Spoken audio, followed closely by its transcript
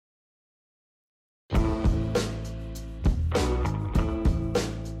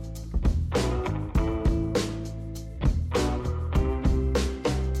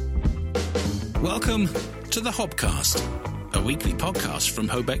Welcome to the Hobcast, a weekly podcast from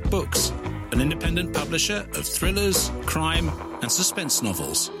Hobeck Books, an independent publisher of thrillers, crime and suspense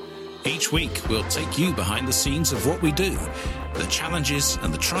novels. Each week we'll take you behind the scenes of what we do, the challenges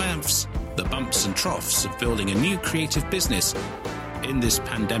and the triumphs, the bumps and troughs of building a new creative business in this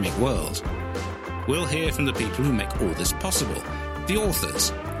pandemic world. We'll hear from the people who make all this possible, the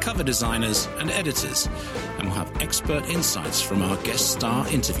authors, cover designers and editors, and we'll have expert insights from our guest star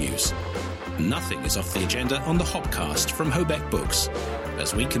interviews. Nothing is off the agenda on the Hobcast from Hobeck Books,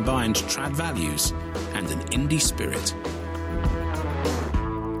 as we combined trad values and an indie spirit.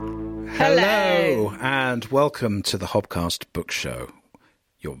 Hello, and welcome to the Hobcast Book Show.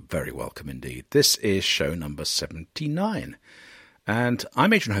 You're very welcome indeed. This is show number 79, and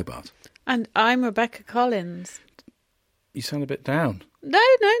I'm Adrian Hobart. And I'm Rebecca Collins. You sound a bit down. No,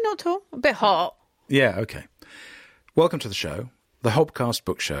 not at all. A bit hot. Yeah, okay. Welcome to the show. The Hobcast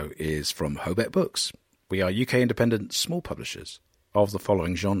Book Show is from Hobeck Books. We are UK independent small publishers of the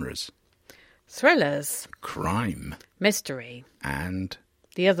following genres: Thrillers, crime, mystery, and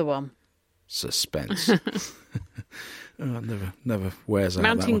the other one, suspense. Never wears out.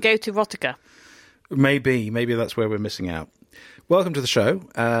 Mountain Goat Erotica. Maybe that's where we're missing out. Welcome to the show.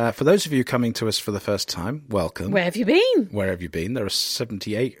 For those of you coming to us for the first time, welcome. Where have you been? Where have you been? There are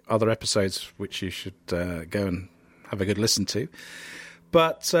 78 other episodes which you should go and have a good listen to.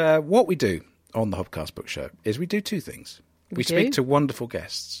 But what we do on the Hobcast Book Show is we do two things. We speak to wonderful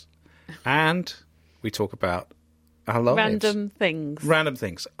guests, and we talk about our lives. Random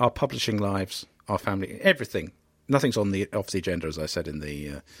things. Our publishing lives, our family, everything. Nothing's off the agenda, as I said in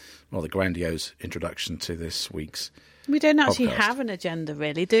the rather grandiose introduction to this week's We don't actually podcast. have an agenda,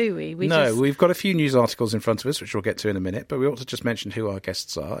 really, do we? We've got a few news articles in front of us, which we'll get to in a minute, but we ought to just mention who our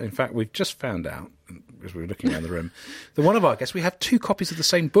guests are. In fact, we've just found out, as we were looking around the room, that one of our guests, we have two copies of the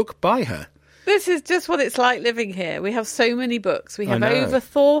same book by her. This is just what it's like living here. We have so many books. We have over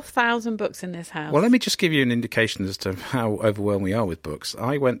 4,000 books in this house. Well, let me just give you an indication as to how overwhelmed we are with books.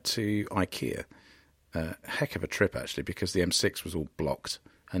 I went to IKEA, heck of a trip, actually, because the M6 was all blocked,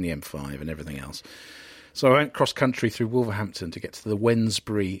 and the M5 and everything else. So I went cross-country through Wolverhampton to get to the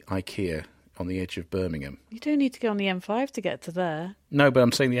Wednesbury IKEA on the edge of Birmingham. You don't need to go on the M5 to get to there. No, but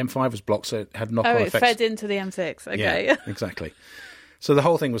I'm saying the M5 was blocked, so it had knock-on effects. Oh, it fed into the M6. Okay. Yeah, exactly. So the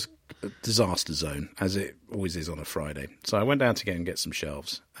whole thing was a disaster zone, as it always is on a Friday. So I went down to go and get some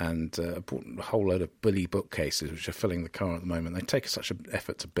shelves, and I bought a whole load of Billy bookcases, which are filling the car at the moment. They take such an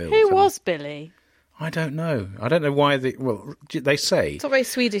effort to build. Who was Billy? I don't know. I don't know why they say... It's not a very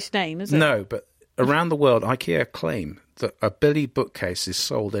Swedish name, is it? No, but around the world, IKEA claim that a Billy bookcase is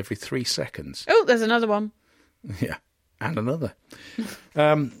sold every 3 seconds. Oh, there's another one. Yeah, and another.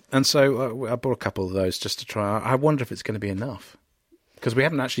 And so I bought a couple of those just to try. I wonder if it's going to be enough, because we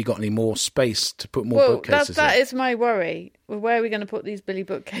haven't actually got any more space to put more bookcases in. That is my worry. Where are we going to put these Billy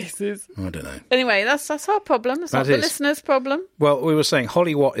bookcases? I don't know. Anyway, that's our problem. It's not the listener's problem. Well, we were saying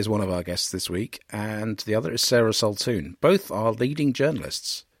Holly Watt is one of our guests this week, and the other is Sarah Sultoon. Both are leading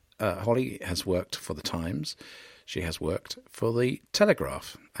journalists. Holly has worked for The Times. She has worked for The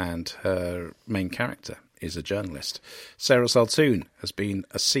Telegraph, and her main character is a journalist. Sarah Sultoon has been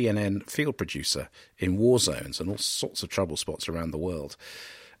a CNN field producer in war zones and all sorts of trouble spots around the world.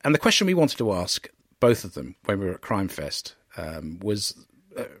 And the question we wanted to ask both of them when we were at Crime Fest was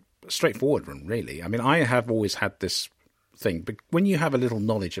a straightforward one, really. I mean, I have always had this thing, but when you have a little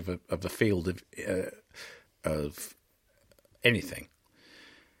knowledge of the field of anything,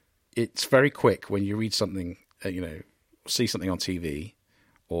 it's very quick when you read something, see something on TV,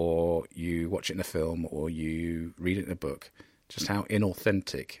 or you watch it in a film, or you read it in a book, just how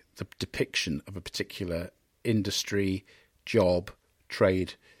inauthentic the depiction of a particular industry, job,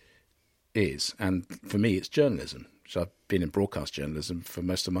 trade is. And for me, it's journalism. So I've been in broadcast journalism for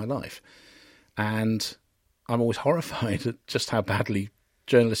most of my life. And I'm always horrified at just how badly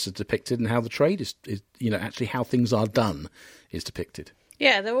journalists are depicted and how the trade is actually how things are done is depicted.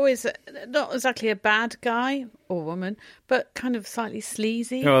 Yeah, they're always not exactly a bad guy or woman, but kind of slightly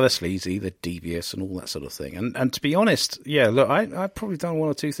sleazy. Oh, they're sleazy, they're devious and all that sort of thing. And to be honest, yeah, look, I've probably done one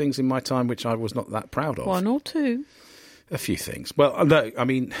or two things in my time which I was not that proud of. One or two? A few things. Well, no, I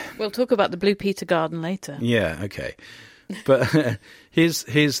mean... We'll talk about the Blue Peter Garden later. Yeah, okay. But here's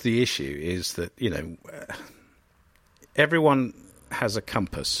the issue, is that, everyone has a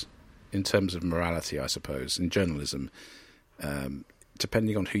compass in terms of morality, I suppose, in journalism,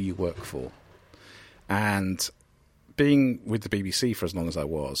 depending on who you work for. And being with the BBC for as long as I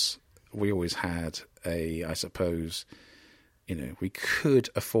was, we always had I suppose, we could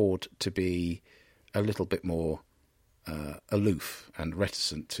afford to be a little bit more aloof and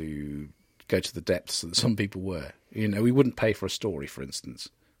reticent to go to the depths that some people were. You know, we wouldn't pay for a story, for instance.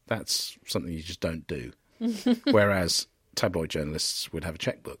 That's something you just don't do. Whereas tabloid journalists would have a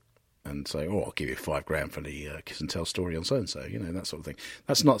checkbook and say, "Oh, I'll give you $5,000 for the kiss and tell story on so and so." You know, that sort of thing.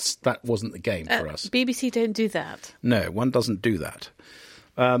 That wasn't the game for us. BBC don't do that. No, one doesn't do that.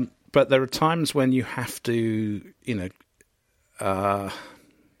 But there are times when you have to, you know.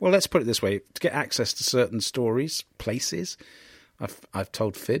 Well, let's put it this way: to get access to certain stories, places, I've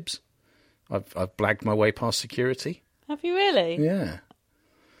told fibs. I've blagged my way past security. Have you really? Yeah.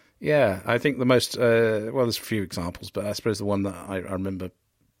 Yeah, I think the most, well, there's a few examples, but I suppose the one that I remember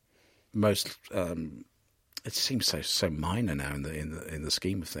most, it seems so minor now in the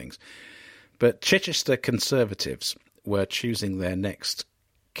scheme of things. But Chichester Conservatives were choosing their next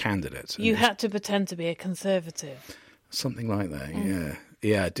candidate. You had to pretend to be a Conservative. Something like that, yeah.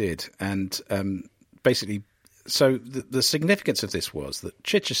 Yeah, I did. And basically, so the significance of this was that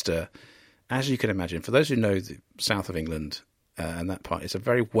Chichester, as you can imagine, for those who know the south of England, and that part is a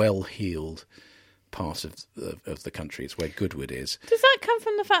very well-heeled part of the country. It's where Goodwood is. Does that come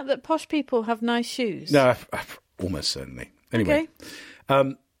from the fact that posh people have nice shoes? No, almost certainly. Anyway,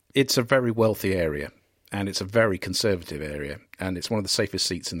 it's a very wealthy area, and it's a very conservative area, and it's one of the safest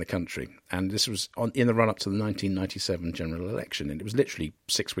seats in the country. And this was in the run-up to the 1997 general election, and it was literally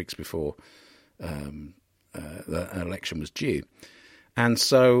 6 weeks before the election was due. And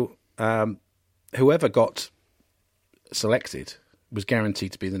so whoever got selected was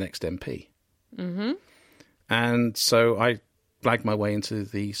guaranteed to be the next MP. Mm-hmm. And so I blagged my way into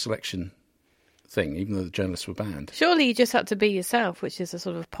the selection thing, even though the journalists were banned. Surely you just had to be yourself, which is a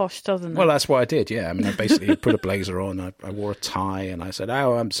sort of posh southern. Well, that's what I did, yeah. I mean, I basically put a blazer on, I wore a tie, and I said,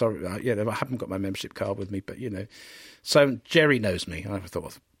 "Oh, I'm sorry, I haven't got my membership card with me, but, you know." So Jerry knows me. I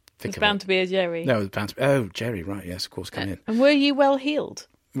thought, It's bound to be a Jerry. No, it was bound to be. Oh, Jerry, right, yes, of course, come in. And were you well-heeled?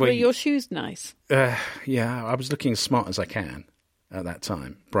 Were your shoes nice? Yeah, I was looking as smart as I can at that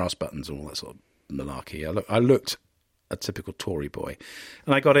time. Brass buttons, all that sort of malarkey. I looked a typical Tory boy.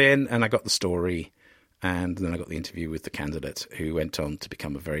 And I got in and I got the story, and then I got the interview with the candidate who went on to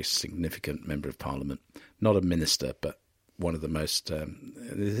become a very significant member of Parliament. Not a minister, but one of the most...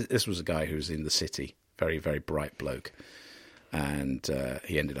 this was a guy who was in the city, very, very bright bloke. And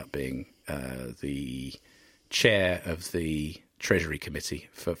he ended up being the chair of the Treasury Committee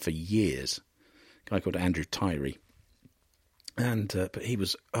for years, a guy called Andrew Tyree, and but he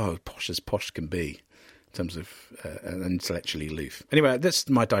was posh as posh can be in terms of intellectually aloof. Anyway, that's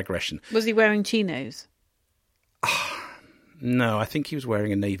my digression. Was he wearing chinos? No, I think he was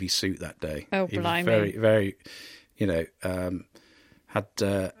wearing a navy suit that day. Oh, he blimey! Was very, very, you know, had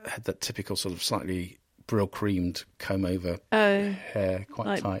that typical sort of slightly brill creamed comb over hair,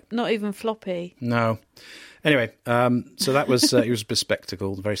 quite tight. Not even floppy. No. Anyway, so that was he was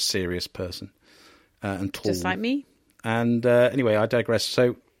bespectacled, a very serious person, and tall, just like me. And anyway, I digress.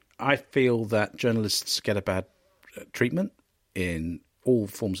 So I feel that journalists get a bad treatment in all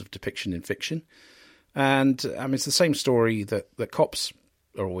forms of depiction in fiction, and I mean it's the same story that cops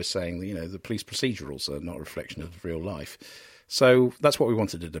are always saying that, you know, the police procedurals are not a reflection of real life. So that's what we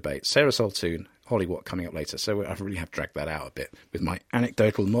wanted to debate. Sarah Sultoon, Holly Watt coming up later. So I really have dragged that out a bit with my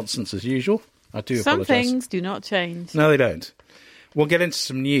anecdotal nonsense as usual. I do apologise. Some things do not change. No, they don't. We'll get into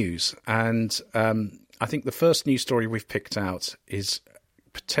some news. And I think the first news story we've picked out is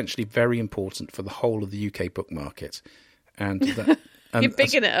potentially very important for the whole of the UK book market. And you're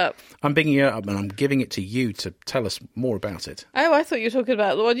bigging it up. I'm bigging it up, and I'm giving it to you to tell us more about it. Oh, I thought you were talking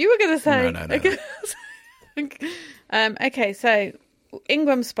about the one you were going to say. No. Okay, so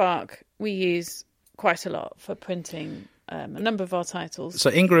Ingram Spark we use quite a lot for printing a number of our titles. So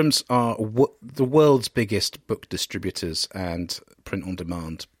Ingrams are the world's biggest book distributors and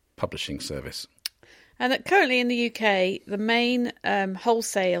print-on-demand publishing service. And currently in the UK, the main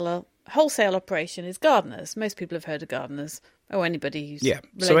wholesale operation is Gardeners. Most people have heard of Gardeners, or anybody who's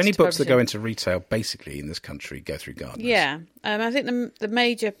So any books that go into retail, basically in this country, go through Gardeners. Yeah, I think the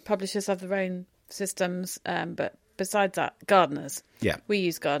major publishers have their own systems, but besides that, Gardeners. Yeah, we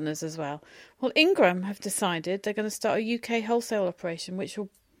use Gardeners as well. Well, Ingram have decided they're going to start a UK wholesale operation, which will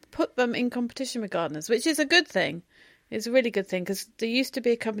put them in competition with Gardeners, which is a good thing. It's a really good thing, because there used to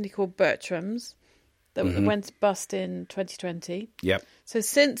be a company called Bertram's that went bust in 2020. Yep. So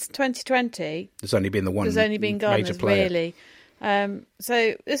since 2020, there's only been Gardeners, player. Really.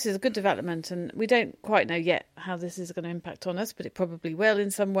 So this is a good development, and we don't quite know yet how this is going to impact on us, but it probably will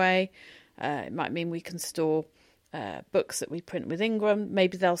in some way. It might mean we can store books that we print with Ingram.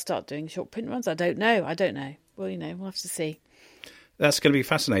 Maybe they'll start doing short print runs. I don't know. Well, we'll have to see. That's going to be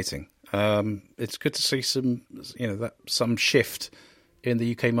fascinating. It's good to see some shift in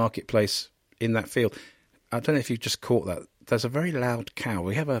the UK marketplace in that field. I don't know if you've just caught that. There's a very loud cow.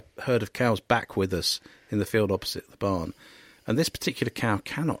 We have a herd of cows back with us in the field opposite the barn. And this particular cow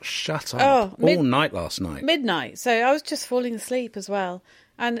cannot shut up all night last night. Midnight. So I was just falling asleep as well.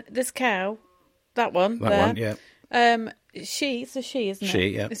 And this cow, that one, yeah. It's a she, isn't it? She,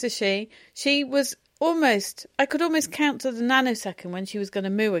 yeah. It's a she. She was I could almost count to the nanosecond when she was going to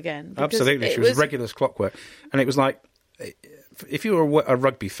moo again. Absolutely. She was regular as clockwork. And it was like, if you were a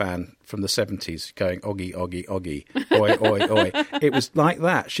rugby fan from the 70s going, Oggy, Oggy, Oggy, oi, oi, oi, it was like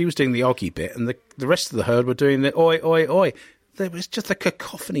that. She was doing the Oggy bit and the rest of the herd were doing the oi, oi, oi. There was just the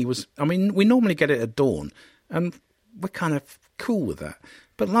cacophony we normally get it at dawn and we're kind of cool with that.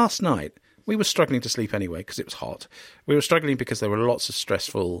 But last night, we were struggling to sleep anyway because it was hot. We were struggling because there were lots of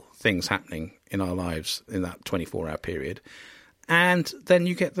stressful things happening in our lives in that 24-hour period. And then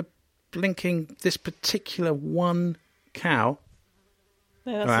you get the blinking, this particular one cow.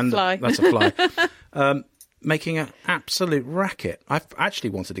 Yeah, that's a fly. That's a fly. Making an absolute racket. I've actually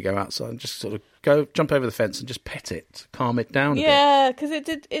wanted to go outside and just sort of jump over the fence and just pet it, to calm it down a bit. Yeah, because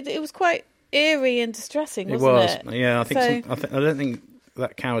it was quite eerie and distressing, wasn't it? Yeah, I don't think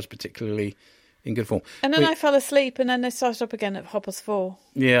that cow is particularly in good form. And then I fell asleep, and then they started up again at 4:30.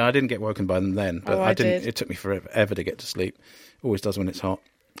 Yeah, I didn't get woken by them then, but I did. It took me forever to get to sleep. Always does when it's hot.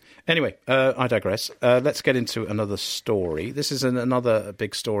 Anyway, I digress. Let's get into another story. This is another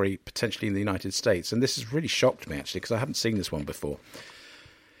big story, potentially in the United States, and this has really shocked me, actually, because I haven't seen this one before.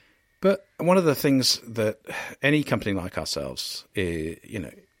 But one of the things that any company like ourselves,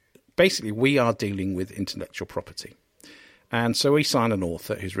 basically we are dealing with intellectual property. And so we sign an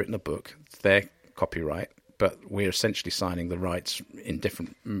author who's written a book, their copyright, but we're essentially signing the rights in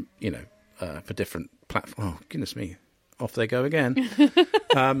different, for different platforms. Oh, goodness me. Off they go again.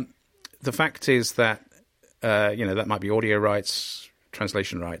 The fact is that, that might be audio rights,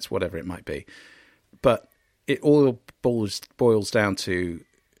 translation rights, whatever it might be. But it all boils down to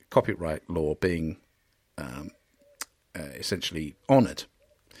copyright law being essentially honoured.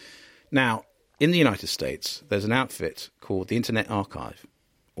 Now, in the United States, there's an outfit called the Internet Archive,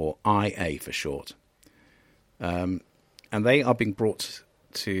 or IA for short. And they are being brought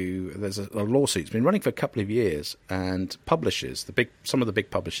to... There's a lawsuit. It's been running for a couple of years, and publishers, some of the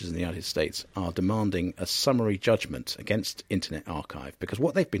big publishers in the United States, are demanding a summary judgment against Internet Archive, because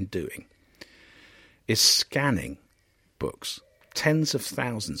what they've been doing is scanning books, tens of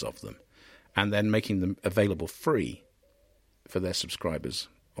thousands of them, and then making them available free for their subscribers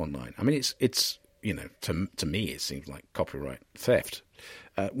online. I mean, it's to me, it seems like copyright theft.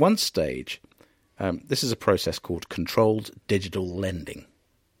 At one stage, this is a process called controlled digital lending.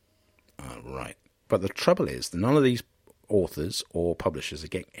 Right. But the trouble is that none of these authors or publishers are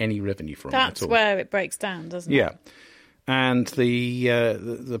getting any revenue from it at all. That's where it breaks down, doesn't it? Yeah. And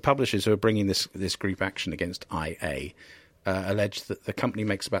the publishers who are bringing this group action against IA allege that the company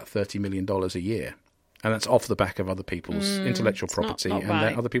makes about $30 million a year. And that's off the back of other people's intellectual property not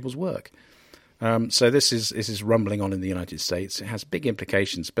right. Other people's work. So this is rumbling on in the United States. It has big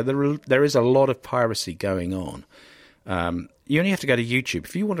implications, but there is a lot of piracy going on. You only have to go to YouTube.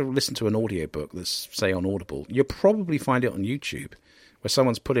 If you want to listen to an audiobook that's, say, on Audible, you'll probably find it on YouTube, where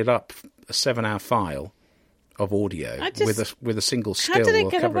someone's put it up, a 7-hour file of audio with a single skill. How do they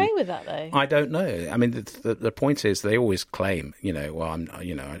get away with that, though? I don't know. I mean, the point is they always claim,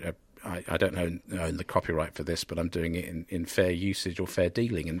 I don't own the copyright for this, but I'm doing it in fair usage or fair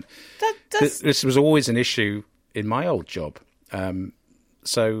dealing. And this was always an issue in my old job.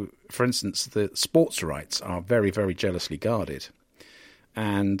 So, for instance, the sports rights are very, very jealously guarded.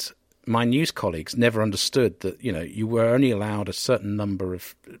 And my news colleagues never understood that, you were only allowed a certain number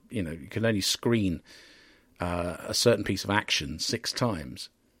of, you could only screen a certain piece of action 6 times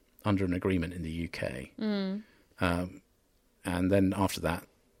under an agreement in the UK. And then after that,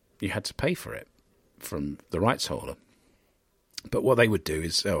 you had to pay for it from the rights holder. But what they would do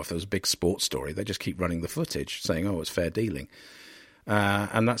is, if there was a big sports story, they just keep running the footage, saying, it's fair dealing.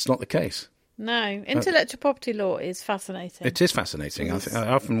 And that's not the case. No. Intellectual property law is fascinating. It is fascinating.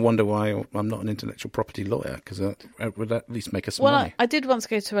 I often wonder why I'm not an intellectual property lawyer, because it would at least make us some money. I did once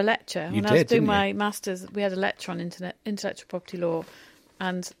go to a lecture. When I was doing my master's, we had a lecture on intellectual property law,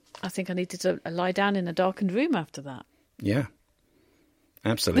 and I think I needed to lie down in a darkened room after that. Yeah.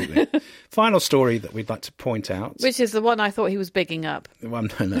 Absolutely. Final story that we'd like to point out. Which is the one I thought he was bigging up. Well,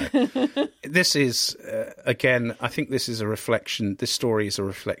 no. This is, again, I think this story is a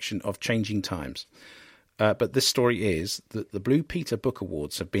reflection of changing times. But this story is that the Blue Peter Book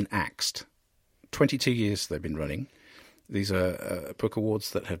Awards have been axed. 22 years they've been running. These are book awards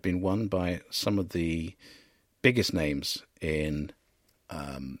that have been won by some of the biggest names in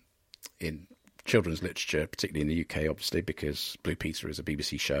children's literature, particularly in the UK, obviously, because Blue Peter is a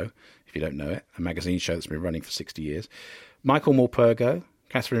BBC show, if you don't know it, a magazine show that's been running for 60 years. Michael Morpurgo,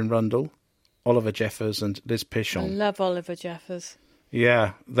 Catherine Rundle, Oliver Jeffers and Liz Pichon. I love Oliver Jeffers.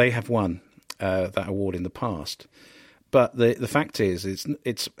 Yeah, they have won that award in the past. But the fact is,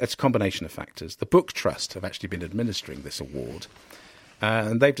 it's a combination of factors. The Book Trust have actually been administering this award,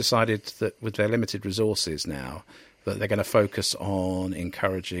 and they've decided that with their limited resources now, that they're going to focus on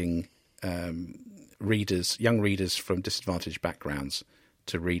encouraging young readers from disadvantaged backgrounds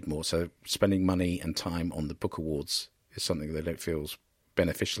to read more. So spending money and time on the book awards is something they don't feel is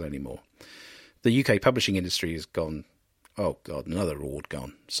beneficial anymore. The UK publishing industry has gone, oh God, another award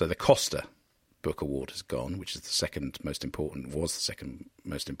gone. So the Costa Book Award has gone, which is was the second most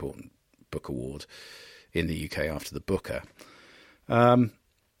important book award in the UK after the Booker.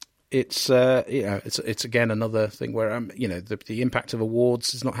 It's again another thing where the impact of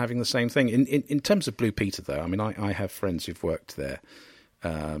awards is not having the same thing. In terms of Blue Peter, though, I mean, I have friends who've worked there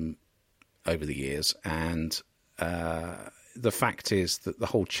over the years, and the fact is that the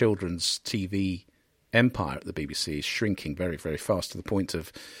whole children's TV empire at the BBC is shrinking very, very fast to the point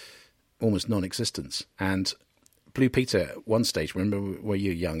of almost non-existence. And Blue Peter, at one stage, remember were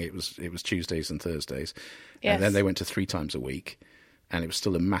you young? It was Tuesdays and Thursdays, yes. And then they went to 3 times a week. And it was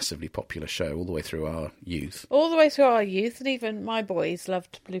still a massively popular show all the way through our youth. All the way through our youth, and even my boys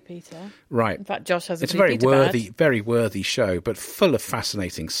loved Blue Peter. Right. In fact, Josh has it's Blue Peter badge. Very worthy show, but full of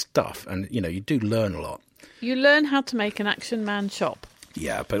fascinating stuff. And, you do learn a lot. You learn how to make an Action Man shop.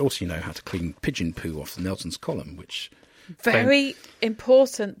 Yeah, but also you know how to clean pigeon poo off the Nelson's column, which... Very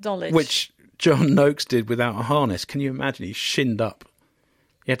important knowledge. Which John Noakes did without a harness. Can you imagine? He shinned up.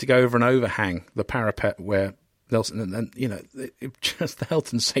 He had to go over and overhang the parapet where... Nelson, and just the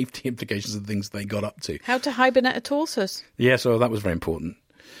health and safety implications of the things they got up to. How to hibernate a tortoise. Yeah, so that was very important.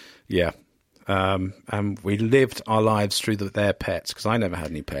 Yeah. And we lived our lives through their pets, because I never had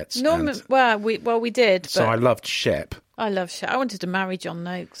any pets. We did. So I loved Shep. I love Shep. I wanted to marry John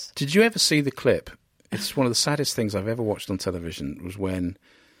Noakes. Did you ever see the clip? It's one of the saddest things I've ever watched on television, was when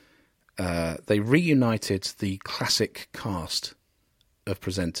they reunited the classic cast of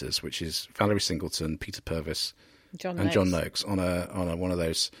presenters, which is Valerie Singleton, Peter Purves, and John Noakes on a one of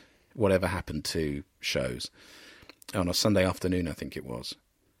those Whatever Happened To shows on a Sunday afternoon, I think it was.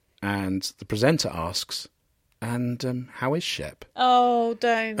 And the presenter asks, "And how is Shep?" Oh,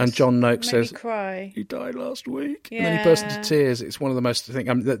 don't! And John Noakes says, "Cry. He died last week." Yeah. And then he burst into tears. It's one of the most. I think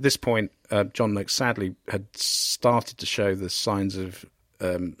at this point, John Noakes sadly had started to show the signs of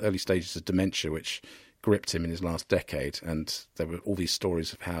early stages of dementia, which gripped him in his last decade, and there were all these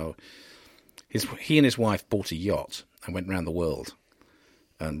stories of how he and his wife bought a yacht and went around the world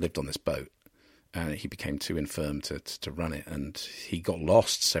and lived on this boat, and he became too infirm to run it, and he got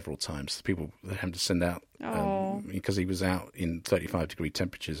lost several times. People had him to send out because he was out in 35-degree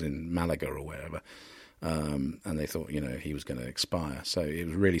temperatures in Malaga or wherever, and they thought he was going to expire. So it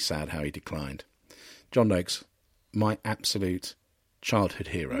was really sad how he declined. John Noakes, my absolute childhood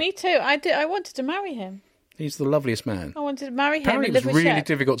hero. Me too. I wanted to marry him. He's the loveliest man. I wanted to marry him. Apparently and it was live with really Shep.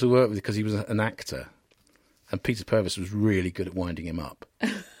 difficult to work with because he was an actor, and Peter Purves was really good at winding him up.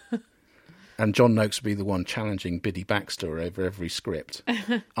 And John Noakes would be the one challenging Biddy Baxter over every script.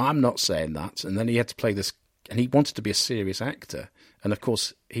 I'm not saying that. And then he had to play this, and he wanted to be a serious actor. And of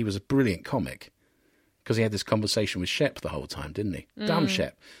course, he was a brilliant comic because he had this conversation with Shep the whole time, didn't he? Damn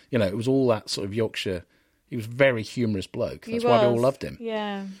Shep. It was all that sort of Yorkshire. He was a very humorous bloke. That's why they all loved him.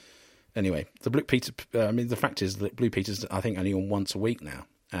 Yeah. Anyway, the Blue Peter. The fact is that Blue Peter's, I think, only on once a week now,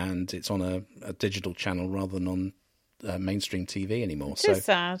 and it's on a digital channel rather than on mainstream TV anymore. It is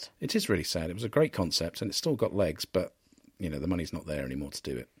sad. It is really sad. It was a great concept, and it's still got legs, but the money's not there anymore to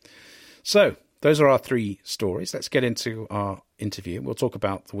do it. So those are our 3 stories. Let's get into our interview. We'll talk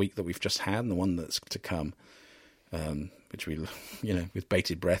about the week that we've just had and the one that's to come, which we, with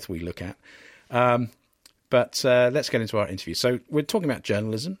bated breath we look at. But let's get into our interview. So we're talking about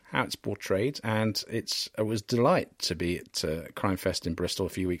journalism, how it's portrayed, and it was a delight to be at Crime Fest in Bristol a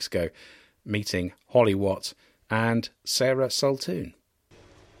few weeks ago, meeting Holly Watt and Sarah Sultoon.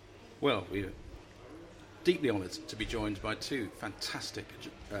 Well, we're deeply honoured to be joined by 2 fantastic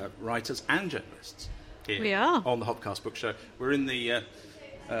writers and journalists here We are. on the Hopcast Book Show. We're in the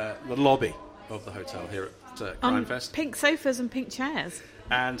lobby of the hotel here at Crime Fest. Pink sofas and pink chairs.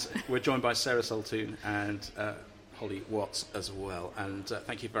 And we're joined by Sarah Sultoon and Holly Watts as well. And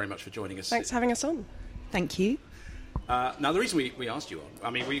thank you very much for joining us. Thanks for having us on. Thank you. Now, the reason we asked you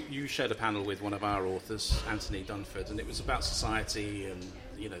on, you shared a panel with one of our authors, Anthony Dunford, and it was about society and,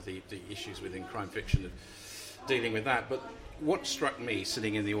 the issues within crime fiction and dealing with that. But what struck me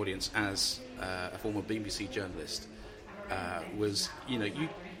sitting in the audience as a former BBC journalist was, you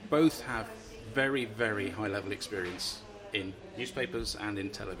both have very, very high-level experience in newspapers and in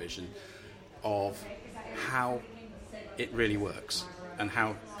television of how it really works and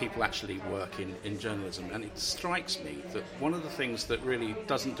how people actually work in journalism. And it strikes me that one of the things that really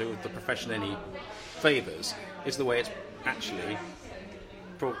doesn't do the profession any favours is the way it's actually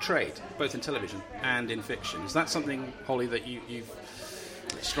portrayed, both in television and in fiction. Is that something, Holly, that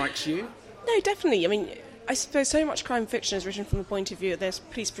that strikes you? No, definitely. I mean, I suppose so much crime fiction is written from the point of view that there's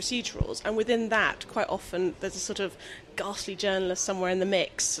police procedurals, and within that, quite often, there's a sort of ghastly journalist somewhere in the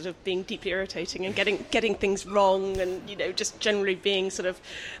mix, sort of being deeply irritating and getting things wrong, and just generally being sort of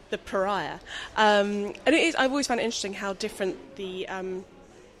the pariah. And it is. I've always found it interesting how different the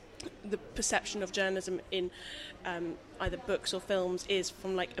perception of journalism in either books or films is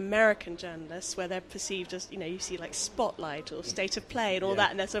from like American journalists, where they're perceived as, you see like Spotlight or State of Play and all that,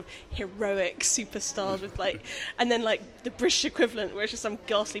 and they're sort of heroic superstars with like, and then like the British equivalent, where it's just some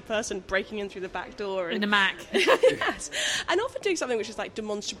ghastly person breaking in through the back door in a Mac. Yes, and often doing something which is like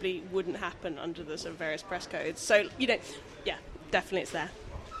demonstrably wouldn't happen under the sort of various press codes. So yeah, definitely it's there.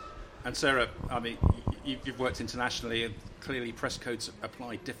 And Sarah, I mean, you've worked internationally, and clearly press codes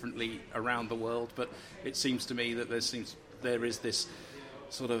apply differently around the world, but it seems to me that there is this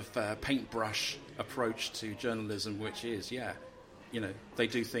sort of paintbrush approach to journalism, which is, they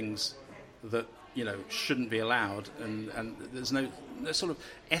do things that, shouldn't be allowed, and there's no sort of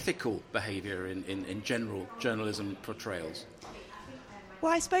ethical behaviour in general journalism portrayals.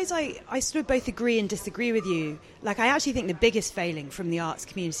 Well, I suppose I sort of both agree and disagree with you. Like, I actually think the biggest failing from the arts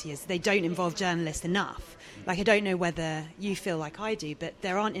community is they don't involve journalists enough. Like, I don't know whether you feel like I do, but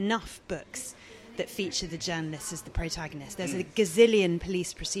there aren't enough books that feature the journalists as the protagonist. There's a gazillion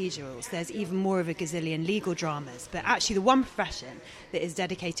police procedurals. There's even more of a gazillion legal dramas. But actually the one profession that is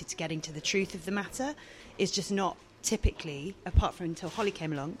dedicated to getting to the truth of the matter is just not typically, apart from until Holly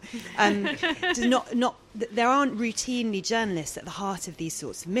came along, there aren't routinely journalists at the heart of these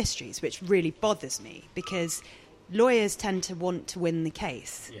sorts of mysteries, which really bothers me, because lawyers tend to want to win the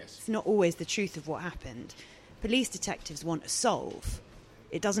case. Yes. It's not always the truth of what happened. Police detectives want to solve.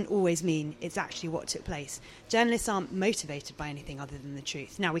 It doesn't always mean it's actually what took place. Journalists aren't motivated by anything other than the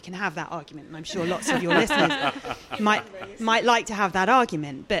truth. Now, we can have that argument, and I'm sure lots of your listeners might like to have that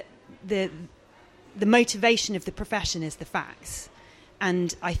argument, but the motivation of the profession is the facts,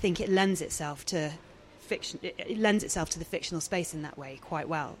 and I think it lends itself to fiction. It lends itself to the fictional space in that way quite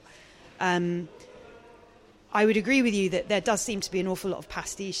well. I would agree with you that there does seem to be an awful lot of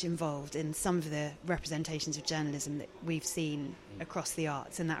pastiche involved in some of the representations of journalism that we've seen across the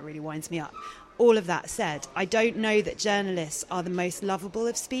arts, and that really winds me up. All of that said, I don't know that journalists are the most lovable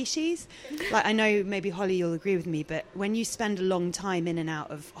of species. Like, I know maybe Holly, you'll agree with me, but when you spend a long time in and out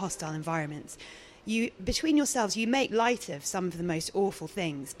of hostile environments, between yourselves, you make light of some of the most awful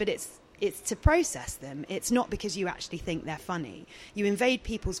things, but it's to process them. It's not because you actually think they're funny. You invade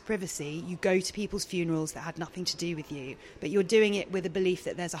people's privacy, you go to people's funerals that had nothing to do with you, but you're doing it with a belief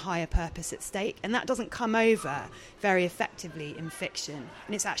that there's a higher purpose at stake, and that doesn't come over very effectively in fiction,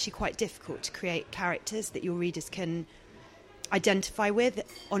 and it's actually quite difficult to create characters that your readers can identify with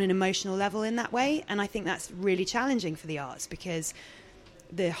on an emotional level in that way, and I think that's really challenging for the arts, because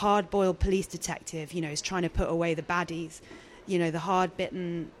the hard-boiled police detective, is trying to put away the baddies. The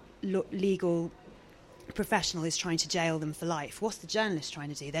hard-bitten legal professional is trying to jail them for life. What's the journalist trying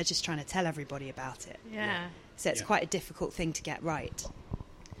to do? They're just trying to tell everybody about it. Yeah. So it's quite a difficult thing to get right.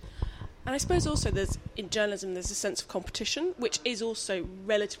 And I suppose also in journalism there's a sense of competition, which is also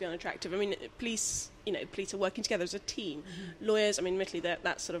relatively unattractive. I mean, police are working together as a team. Mm-hmm. Lawyers, admittedly,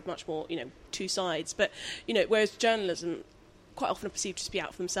 that's sort of much more, two sides. But, whereas journalism quite often are perceived to just be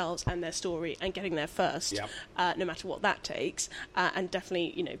out for themselves and their story and getting there first, no matter what that takes. And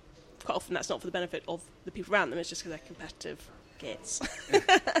definitely, quite often that's not for the benefit of the people around them, it's just because they're competitive gits.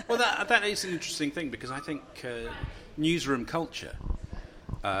 Well, that is an interesting thing, because I think newsroom culture,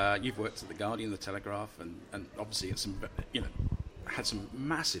 you've worked at The Guardian, The Telegraph, and obviously it's had some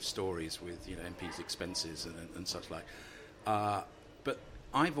massive stories with MPs' expenses and such like. But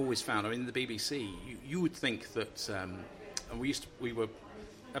I've always found, the BBC, you would think that, and we were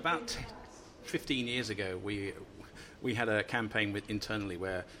about 15 years ago, we had a campaign internally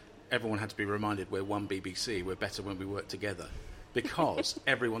where everyone had to be reminded we're one BBC, we're better when we work together, because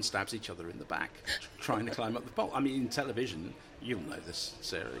everyone stabs each other in the back trying to climb up the pole. In television, you'll know this,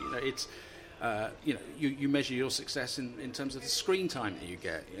 Sarah, it's you measure your success in terms of the screen time that you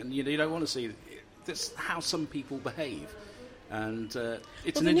get, and you don't want to see that's how some people behave. And it's well,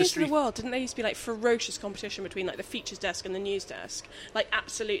 an the industry. News of the World, didn't there used to be like ferocious competition between like the features desk and the news desk? Like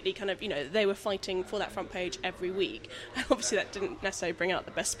absolutely kind of, they were fighting for that front page every week. And obviously that didn't necessarily bring out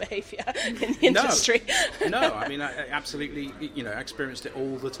the best behaviour in the industry. No, I mean, I absolutely, I experienced it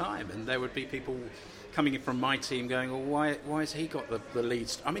all the time. And there would be people coming in from my team going, well, why has he got the lead?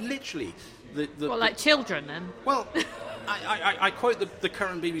 I mean, literally. Like children then? Well, I quote the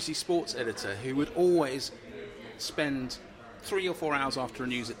current BBC Sports editor who would always spend 3 or 4 hours after a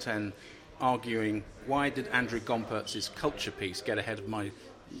news at 10 arguing why did Andrew Gompertz's culture piece get ahead of my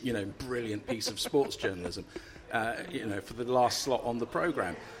brilliant piece of sports journalism for the last slot on the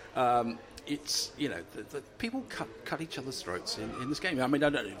programme. It's the people cut each other's throats in this game. I mean, I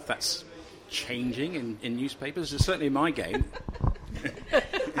don't know if that's changing in newspapers. It's certainly in my game.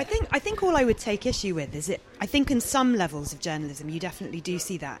 I think all I would take issue with is I think in some levels of journalism you definitely do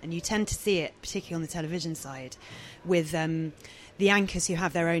see that, and you tend to see it particularly on the television side with the anchors who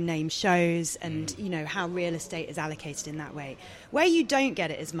have their own name shows and how real estate is allocated in that way. Where you don't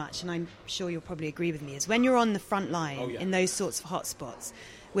get it as much, and I'm sure you'll probably agree with me, is when you're on the front line in those sorts of hotspots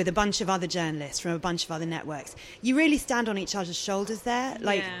with a bunch of other journalists from a bunch of other networks. You really stand on each other's shoulders there.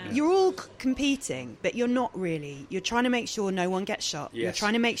 You're all competing, but you're not really. You're trying to make sure no one gets shot. Yes. You're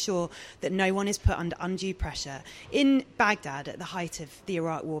trying to make sure that no one is put under undue pressure. In Baghdad, at the height of the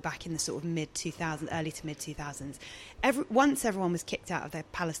Iraq War back in the sort of mid-2000s, early to mid-2000s, once everyone was kicked out of their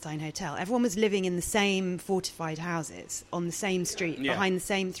Palestine hotel, everyone was living in the same fortified houses on the same street, behind the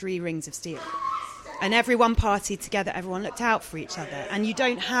same 3 rings of steel. And everyone partied together, everyone looked out for each other. And you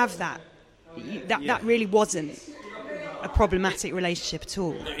don't have that. That really wasn't a problematic relationship at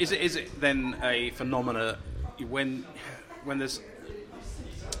all. Is it then a phenomena when there's...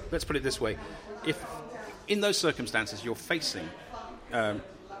 Let's put it this way. If in those circumstances you're facing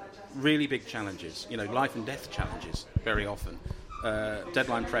really big challenges, life and death challenges very often,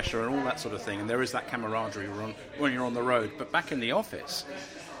 deadline pressure and all that sort of thing, and there is that camaraderie when you're on the road. But back in the office...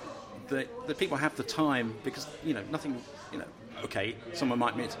 The people have the time because nothing. Okay, someone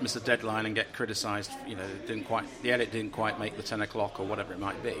might miss a deadline and get criticised. The edit didn't quite make the 10 o'clock or whatever it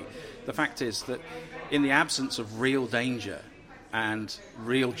might be. The fact is that in the absence of real danger and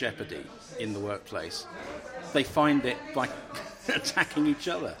real jeopardy in the workplace, they find it by attacking each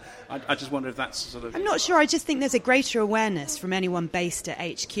other. I just wonder if that's sort of... I'm not sure. I just think there's a greater awareness from anyone based at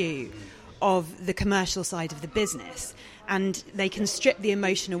HQ of the commercial side of the business, and they can strip the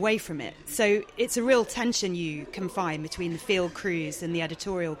emotion away from it. So it's a real tension you can find between the field crews and the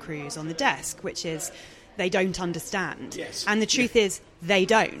editorial crews on the desk, which is they don't understand. Yes. And the truth is they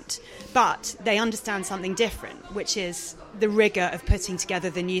don't. But they understand something different, which is the rigour of putting together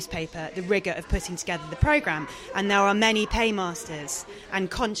the newspaper, the rigour of putting together the programme. And there are many paymasters, and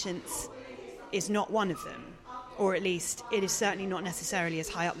conscience is not one of them. Or at least it is certainly not necessarily as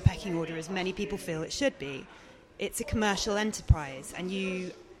high up the pecking order as many people feel it should be. It's a commercial enterprise, and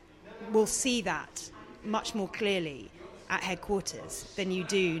you will see that much more clearly at headquarters than you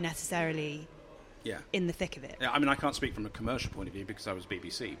do necessarily in the thick of it. Yeah, I mean, I can't speak from a commercial point of view because I was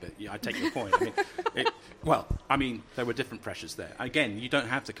BBC, but I take your point. I mean, there were different pressures there. Again, you don't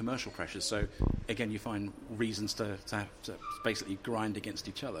have the commercial pressures, so again, you find reasons to basically grind against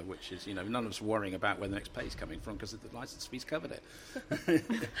each other, which is, none of us worrying about where the next pay is coming from because the licence fees covered it.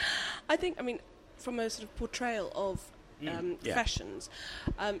 I think, from a sort of portrayal of professions,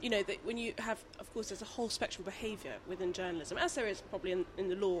 that when you have, of course, there's a whole spectrum of behaviour within journalism, as there is probably in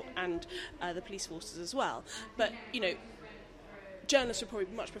the law and the police forces as well. But, journalists would probably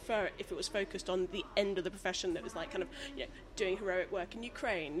much prefer it if it was focused on the end of the profession that was like kind of, doing heroic work in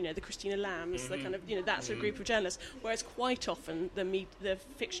Ukraine, the Christina Lambs, the kind of, that sort of group of journalists, whereas quite often the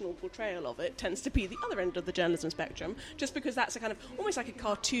fictional portrayal of it tends to be the other end of the journalism spectrum, just because that's a kind of, almost like a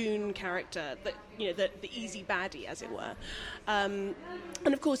cartoon character that, the easy baddie, as it were. And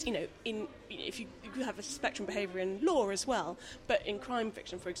of course, if you have a spectrum behaviour in law as well, but in crime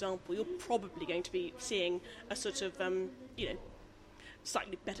fiction, for example, you're probably going to be seeing a sort of,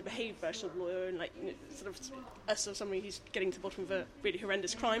 slightly better behaved version of lawyer, and sort of somebody who's getting to the bottom of a really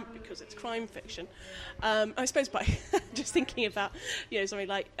horrendous crime because it's crime fiction. I suppose by just thinking about something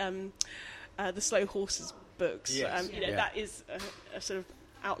like the Slow Horses books, that is a sort of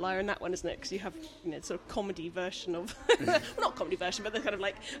outlier in that one, isn't it? Because you have sort of comedy version of well, not comedy version, but the kind of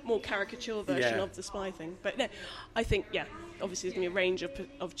like more caricature version of the spy thing. But no, I think obviously there's going to be a range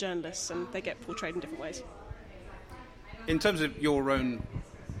of journalists, and they get portrayed in different ways. In terms of your own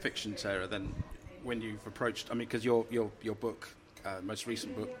fiction, Sarah, then when you've approached, because your book, most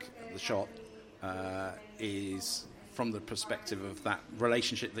recent book, The Shot, is from the perspective of that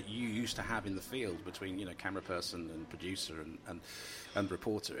relationship that you used to have in the field between, you know, camera person and producer and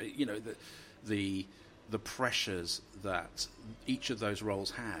reporter. You know, the pressures that each of those roles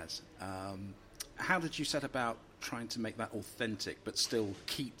has. How did you set about trying to make that authentic but still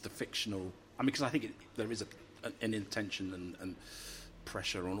keep the fictional? I mean, because I think there is an intention and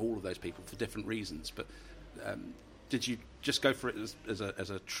pressure on all of those people for different reasons. But did you just go for it as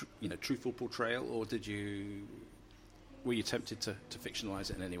a truthful portrayal, or were you tempted to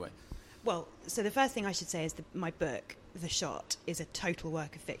fictionalise it in any way? Well, so the first thing I should say is that my book, The Shot, is a total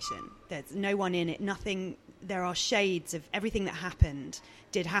work of fiction. There's no one in it, nothing. There are shades of everything that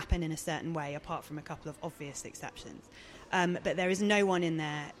did happen in a certain way, apart from a couple of obvious exceptions. But there is no one in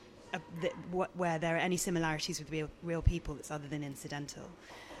there where there are any similarities with real people that's other than incidental.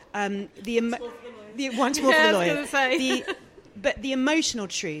 Once more for the lawyer. But the emotional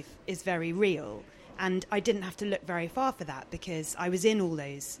truth is very real. And I didn't have to look very far for that because I was in all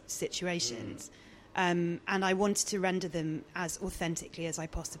those situations. And I wanted to render them as authentically as I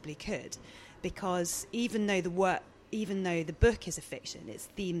possibly could, because even though the book is a fiction, its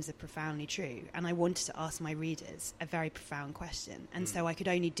themes are profoundly true. And I wanted to ask my readers a very profound question. And so I could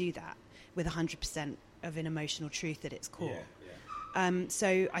only do that with 100% of an emotional truth at its core.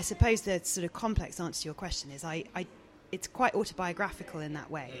 So I suppose the sort of complex answer to your question is it's quite autobiographical in that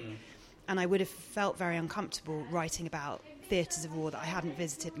way. And I would have felt very uncomfortable writing about theatres of war that I hadn't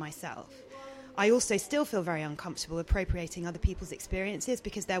visited myself. I also still feel very uncomfortable appropriating other people's experiences,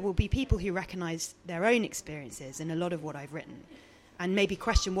 because there will be people who recognise their own experiences in a lot of what I've written and maybe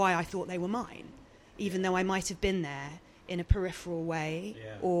question why I thought they were mine, even though I might have been there in a peripheral way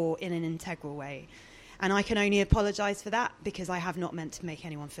or in an integral way. And I can only apologise for that, because I have not meant to make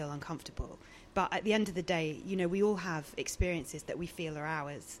anyone feel uncomfortable. But at the end of the day, you know, we all have experiences that we feel are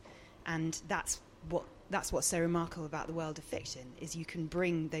ours. And that's what's so remarkable about the world of fiction, is you can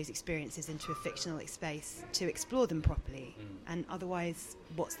bring those experiences into a fictional space to explore them properly. And otherwise,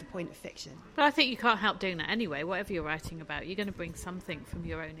 what's the point of fiction? But I think you can't help doing that anyway. Whatever you're writing about, you're going to bring something from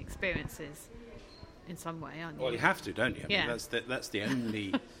your own experiences in some way, aren't you? Well, you have to, don't you? I mean, that's the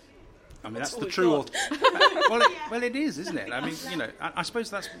only... I mean, that's the true... Well, it is, isn't it? I mean, you know, I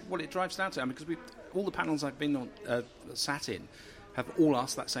suppose that's what it drives down to. I mean, because all the panels I've been on, sat in, have all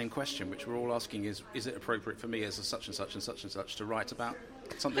asked that same question, which we're all asking is it appropriate for me as a such and such and such and such to write about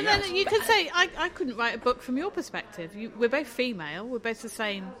something else? But then you could say, I couldn't write a book from your perspective. We're both female, we're both the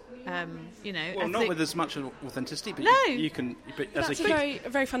same, you know... Well, not with as much authenticity, but no. you can... But that's a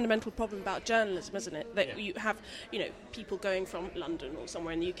very fundamental problem about journalism, isn't it? That you have, you know, people going from London or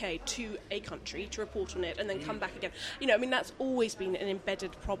somewhere in the UK to a country to report on it and then come back again. You know, I mean, that's always been an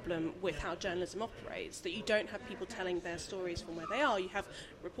embedded problem with how journalism operates, that you don't have people telling their stories from where they are. You have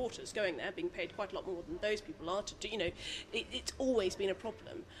reporters going there, being paid quite a lot more than those people are to do, you know, it's always been a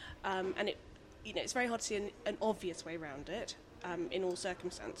problem. And it, you know, it's very hard to see an obvious way around it in all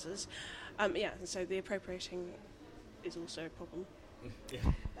circumstances. And so the appropriating is also a problem.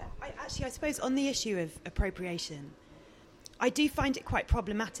 I suppose on the issue of appropriation, I do find it quite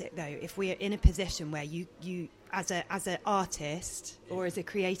problematic, though, if we are in a position where you as an artist or as a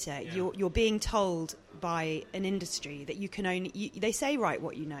creator, you're being told by an industry that you can only... they say write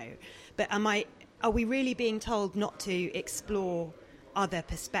what you know, but are we really being told not to explore other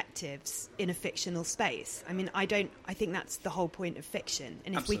perspectives in a fictional space? I mean, I think that's the whole point of fiction.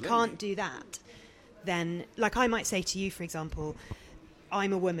 And if Absolutely. we can't do that, then, like, I might say to you, for example,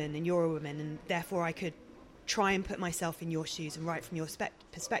 I'm a woman and you're a woman, and therefore I could try and put myself in your shoes and write from your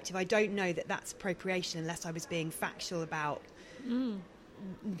perspective. I don't know that that's appropriation unless I was being factual about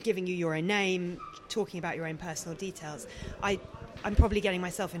giving you your own name, talking about your own personal details. I'm probably getting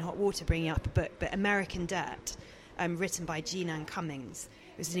myself in hot water bringing up a book, but American Dirt, written by Jean Cummings.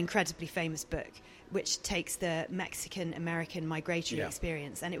 It was an incredibly famous book which takes the Mexican-American migratory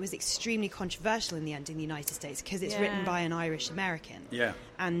experience, and it was extremely controversial in the end in the United States because it's written by an Irish-American. Yeah.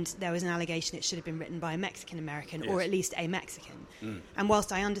 And there was an allegation it should have been written by a Mexican-American, or at least a Mexican. And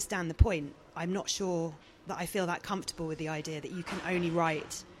whilst I understand the point, I'm not sure that I feel that comfortable with the idea that you can only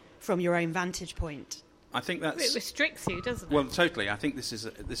write from your own vantage point. I think that's... It restricts you, doesn't it? Well, totally. I think this is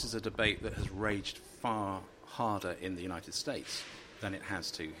a debate that has raged far harder in the United States than it has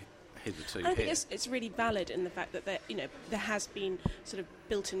to hitherto here. I think it's really valid in the fact that there has been sort of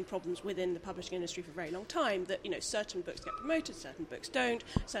built-in problems within the publishing industry for a very long time, that, you know, certain books get promoted, certain books don't,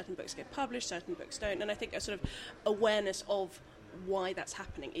 certain books get published, certain books don't, and I think a sort of awareness of why that's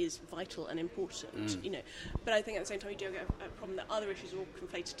happening is vital and important, you know. But I think at the same time you do get a problem that other issues are all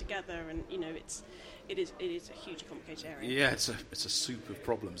conflated together, and you know it is a hugely complicated area. Yeah, it's a soup of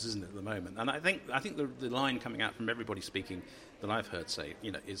problems, isn't it, at the moment? And I think the line coming out from everybody speaking that I've heard say,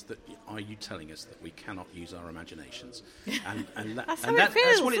 you know, is that are you telling us that we cannot use our imaginations? And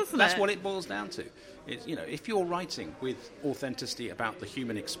that's what it boils down to. It's, you know, if you're writing with authenticity about the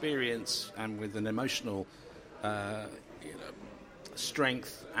human experience and with an emotional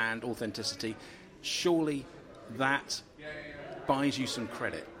strength and authenticity, surely that buys you some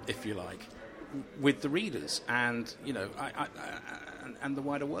credit, if you like, with the readers and, you know, and the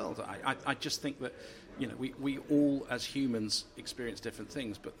wider world. I just think that, you know, we all as humans experience different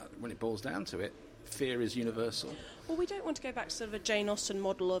things, but when it boils down to it, fear is universal. Well, we don't want to go back to sort of a Jane Austen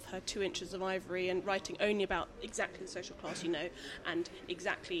model of her 2 inches of ivory and writing only about exactly the social class, you know, and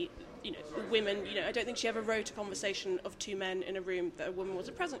exactly, you know, the women. You know, I don't think she ever wrote a conversation of 2 men in a room that a woman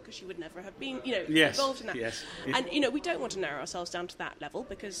wasn't present, because she would never have been, you know, involved in that. Yes. And, you know, we don't want to narrow ourselves down to that level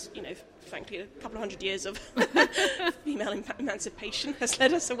because, you know, frankly, a couple of hundred years of female emancipation has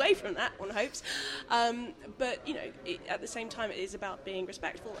led us away from that, one hopes. But, you know, at the same time, it is about being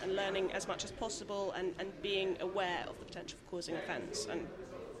respectful and learning as much as possible and being aware of the potential for causing offence and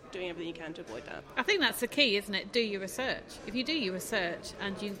doing everything you can to avoid that. I think that's the key, isn't it? Do your research. If you do your research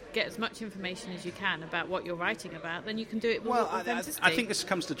and you get as much information as you can about what you're writing about, then you can do it with authenticity. I think this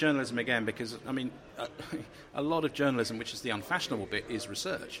comes to journalism again, because, I mean, a lot of journalism, which is the unfashionable bit, is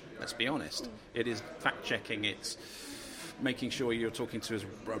research. Let's be honest. It is fact-checking, it's making sure you're talking to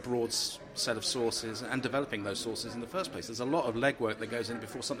a broad set of sources and developing those sources in the first place. There's a lot of legwork that goes in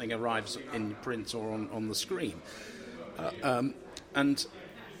before something arrives in print or on the screen. And,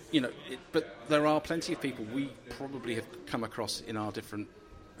 you know, but there are plenty of people we probably have come across in our different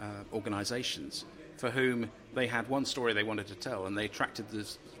organisations for whom they had one story they wanted to tell, and they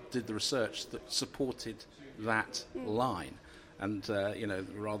did the research that supported that line. And, you know,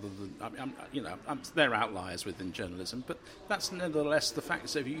 rather than, they're outliers within journalism, but that's nevertheless the fact.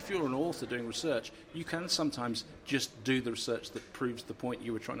 So if you're an author doing research, you can sometimes just do the research that proves the point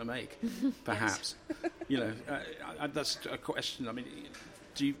you were trying to make, perhaps. You know, that's a question. I mean,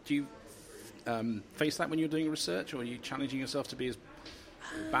 do you face that when you're doing research, or are you challenging yourself to be as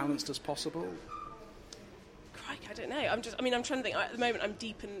balanced as possible? Crikey, I don't know. I'm trying to think. At the moment, I'm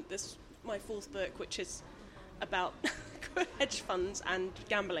deep in my 4th book, which is about hedge funds and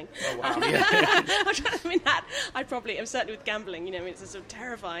gambling. Oh, wow. Yeah. I'm certainly with gambling, you know, it's a sort of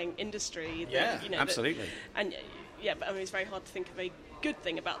terrifying industry. Yeah, you know, absolutely. But I mean, it's very hard to think of a good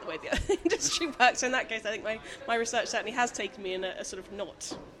thing about the way the industry works. So in that case, I think my research certainly has taken me in a sort of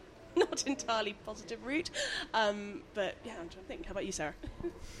not entirely positive route. But yeah, I'm trying to think. How about you, Sarah?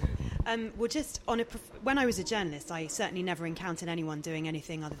 Well, just when I was a journalist, I certainly never encountered anyone doing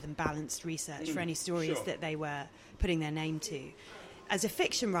anything other than balanced research for any stories that they were putting their name to. As a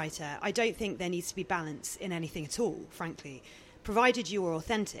fiction writer, I don't think there needs to be balance in anything at all, frankly, provided you are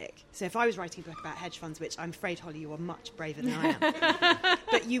authentic. So if I was writing a book about hedge funds, which I'm afraid, Holly, you are much braver than I am,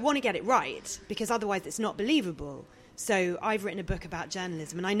 but you want to get it right, because otherwise it's not believable. So I've written a book about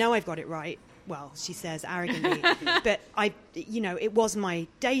journalism, and I know I've got it right. Well, she says arrogantly, but it was my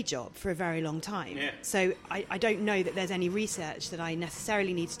day job for a very long time. Yeah. So I don't know that there's any research that I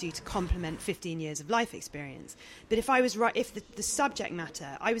necessarily need to do to complement 15 years of life experience. But if I was if the subject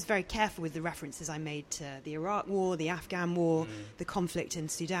matter, I was very careful with the references I made to the Iraq War, the Afghan War, the conflict in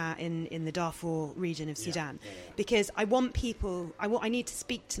Sudan, in the Darfur region of Sudan, because I want people. I need to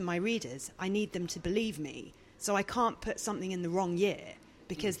speak to my readers. I need them to believe me. So I can't put something in the wrong year,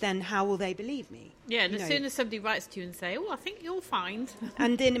 because then how will they believe me? Yeah, and as soon as somebody writes to you and say, I think you'll find.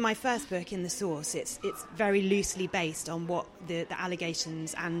 And then in my first book, In the Source, it's very loosely based on what the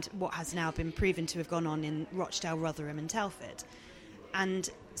allegations and what has now been proven to have gone on in Rochdale, Rotherham and Telford. And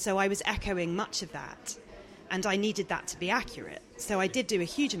so I was echoing much of that, and I needed that to be accurate. So I did do a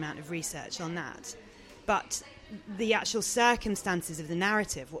huge amount of research on that. But the actual circumstances of the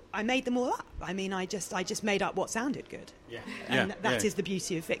narrative, I made them all up. I mean, I just made up what sounded good. Yeah. And that is the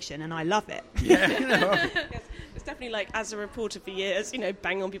beauty of fiction, and I love it. Yeah. Yes, it's definitely like, as a reporter for years,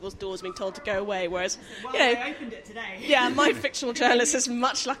 banging on people's doors being told to go away, whereas, I opened it today. Yeah, my fictional journalist is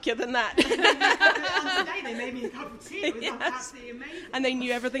much luckier than that. Today they made me a cup of tea. It was absolutely amazing. And they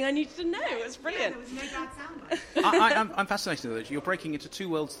knew everything I needed to know. It was brilliant. Yeah, there was no bad sound. I'm fascinated that you're breaking into 2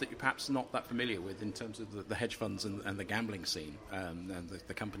 worlds that you're perhaps not that familiar with in terms of the hedge funds and the gambling scene and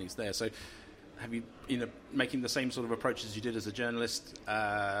the companies there. So have you, making the same sort of approach as you did as a journalist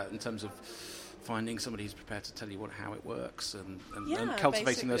in terms of finding somebody who's prepared to tell you how it works and Yeah,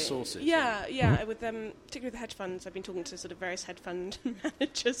 cultivating those basically. sources. Yeah. With particularly with the hedge funds, I've been talking to sort of various hedge fund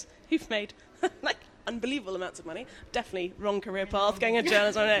managers who've made like unbelievable amounts of money. Definitely wrong career path, going into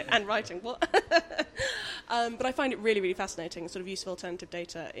journalism and writing. What? But I find it really, really fascinating. Sort of use of alternative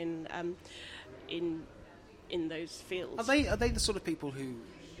data in those fields. Are they the sort of people who,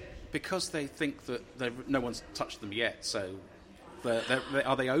 because they think that no one's touched them yet, so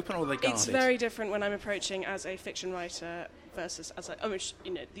are they open or are they guarded? It's very different when I'm approaching as a fiction writer versus as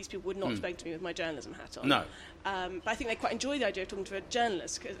these people would not speak to me with my journalism hat on. No. But I think they quite enjoy the idea of talking to a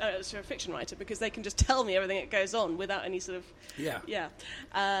journalist, to a fiction writer, because they can just tell me everything that goes on without any sort of... Yeah.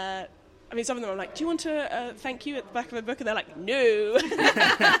 I mean, some of them are like, do you want a thank you at the back of a book? And they're like, no.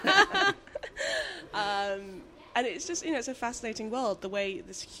 And it's just, it's a fascinating world, the way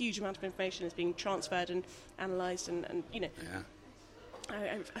this huge amount of information is being transferred and analysed and Yeah.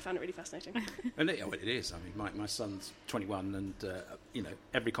 I found it really fascinating. And it is. I mean, my son's 21 and,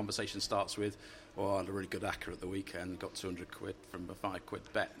 every conversation starts with, I had a really good acca at the weekend, got 200 quid from a £5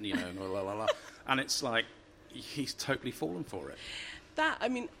 bet, and la, la, la. And it's like, he's totally fallen for it. That, I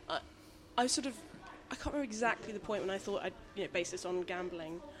mean, I can't remember exactly the point when I thought I'd base this on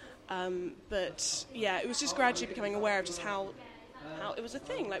gambling. But yeah, it was just gradually becoming aware of just how it was a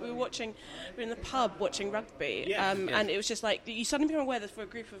thing. Like we were in the pub watching rugby, and it was just like you suddenly become aware that for a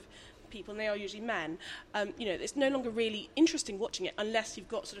group of people, and they are usually men, it's no longer really interesting watching it unless you've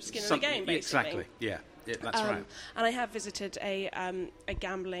got sort of skin in the game, basically. Exactly, yeah that's right. And I have visited a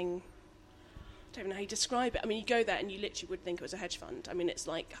gambling, I don't even know how you describe it. I mean, you go there and you literally would think it was a hedge fund. I mean, it's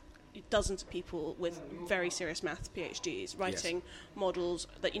like dozens of people with very serious maths PhDs writing models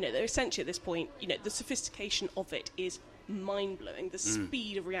that, they're essentially at this point, the sophistication of it is mind-blowing. The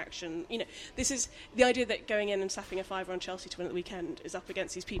speed of reaction, this is the idea that going in and slapping a fiver on Chelsea to win at the weekend is up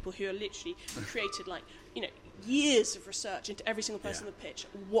against these people who are literally created years of research into every single person on the pitch,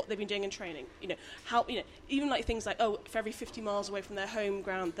 what they've been doing in training, how, even like things like, for every 50 miles away from their home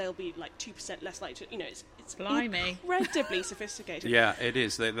ground, they'll be like 2% less likely to, it's Blimey. Incredibly sophisticated. Yeah, it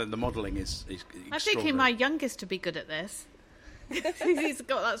is. The modelling is I'm thinking my youngest would be good at this. He's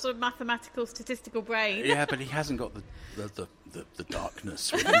got that sort of mathematical, statistical brain. Yeah, but he hasn't got the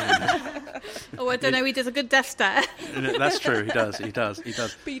darkness. Oh, I don't know. He does a good death stare. That's true. He does.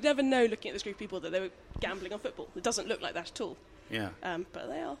 But you never know, looking at this group of people, that they were gambling on football. It doesn't look like that at all. Yeah. But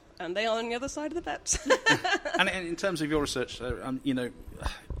they are, and they are on the other side of the bet. And in terms of your research,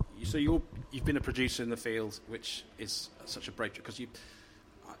 so you've been a producer in the field, which is such a breakthrough because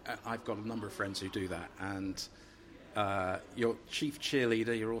I've got a number of friends who do that, and you're chief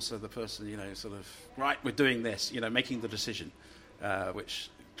cheerleader. You're also the person, right, we're doing this, making the decision, which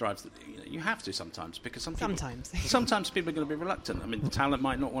drives you have to sometimes, because sometimes people are going to be reluctant. I mean, the talent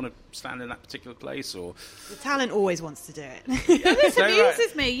might not want to stand in that particular place, or the talent always wants to do it. This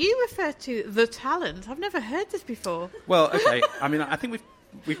amuses me. You refer to the talent. I've never heard this before. Well, okay. I mean, I think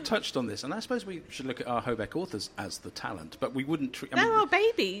we've touched on this, and I suppose we should look at our Hobeck authors as the talent, but we wouldn't treat... They're our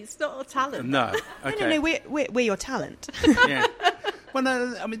babies, not our talent. No, okay. No, we're your talent. Yeah. Well,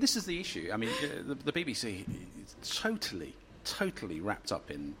 no, I mean, this is the issue. I mean, the BBC is totally wrapped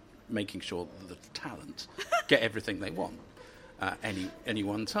up in making sure that the talent get everything they want at any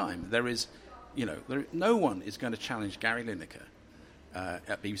one time. There is, no one is going to challenge Gary Lineker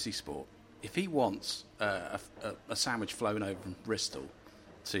at BBC Sport if he wants a sandwich flown over from Bristol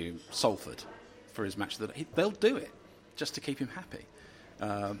to Salford for his match. They'll do it just to keep him happy.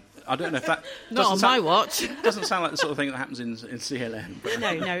 I don't know if that... Not on my watch. Doesn't sound like the sort of thing that happens in CLN. But No,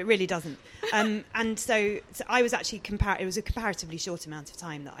 it really doesn't. And so I was actually... it was a comparatively short amount of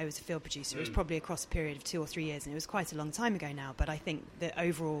time that I was a field producer. It was probably across a period of 2 or 3 years, and it was quite a long time ago now, but I think the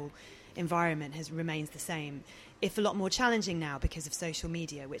overall environment remains the same, if a lot more challenging now because of social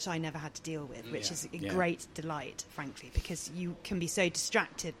media, which I never had to deal with, which is a great delight, frankly, because you can be so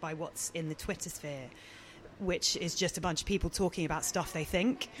distracted by what's in the Twitter sphere, which is just a bunch of people talking about stuff they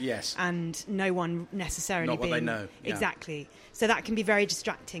think. Yes. And no one necessarily Not what they know. Yeah. Exactly. So that can be very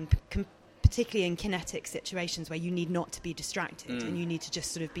distracting, particularly in kinetic situations where you need not to be distracted and you need to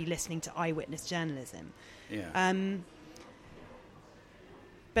just sort of be listening to eyewitness journalism. Yeah.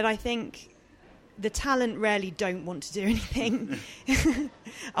 But I think the talent rarely don't want to do anything,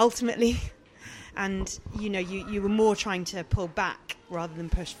 ultimately. And, you were more trying to pull back rather than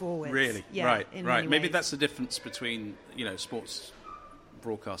push forward. Really? Yeah, right. Maybe that's the difference between, sports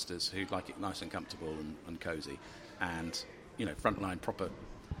broadcasters who like it nice and comfortable and cosy, and, frontline proper,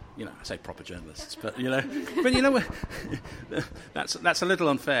 I say proper journalists, but, that's a little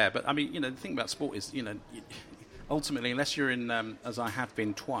unfair. But, I mean, the thing about sport is, ultimately, unless you're in, as I have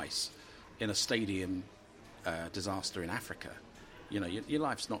been twice, in a stadium disaster in Africa, your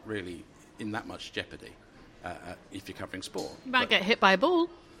life's not really in that much jeopardy if you're covering sport. You might get hit by a ball.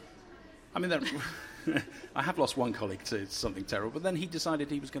 I mean, I have lost one colleague to something terrible, but then he decided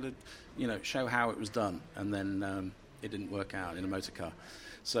he was going to, show how it was done, and then it didn't work out in a motor car.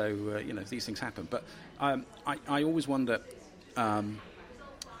 So, these things happen. But I always wonder,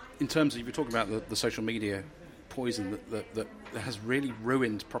 in terms of, if you're talking about the social media poison that has really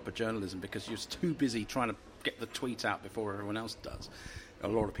ruined proper journalism because you're too busy trying to get the tweet out before everyone else does. A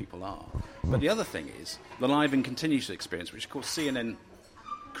lot of people are. But the other thing is the live and continuous experience, which of course CNN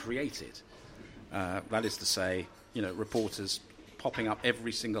created. That is to say, reporters popping up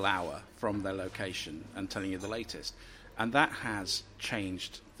every single hour from their location and telling you the latest. And that has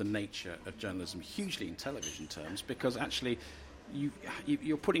changed the nature of journalism hugely in television terms, because actually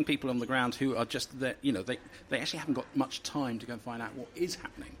you're putting people on the ground who are just there, they actually haven't got much time to go and find out what is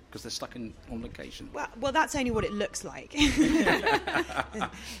happening because they're stuck on location. Well, that's only what it looks like.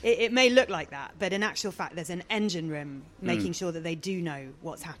 It may look like that, but in actual fact, there's an engine room making sure that they do know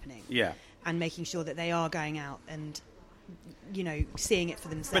what's happening. Yeah. And making sure that they are going out and, seeing it for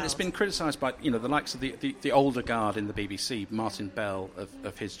themselves. But it's been criticised by, the likes of the older guard in the BBC, Martin Bell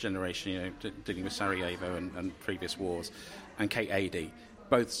of his generation, dealing with Sarajevo and previous wars, and Kate Adie,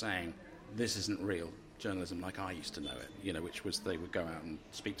 both saying, this isn't real journalism like I used to know it, which was they would go out and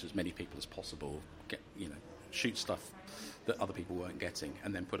speak to as many people as possible, shoot stuff that other people weren't getting,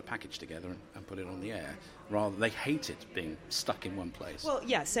 and then put a package together and put it on the air. Rather, they hated being stuck in one place. Well,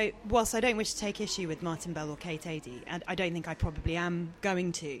 yeah, so whilst I don't wish to take issue with Martin Bell or Kate Adie, and I don't think I probably am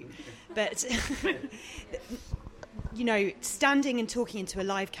going to, but, standing and talking into a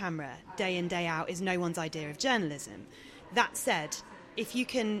live camera day in, day out is no one's idea of journalism. That said, if you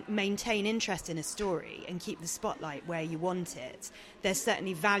can maintain interest in a story and keep the spotlight where you want it, there's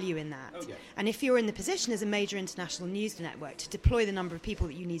certainly value in that. Okay. And if you're in the position as a major international news network to deploy the number of people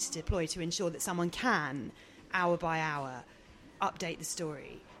that you need to deploy to ensure that someone can, hour by hour, update the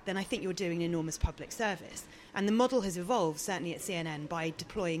story, then I think you're doing an enormous public service. And the model has evolved, certainly at CNN, by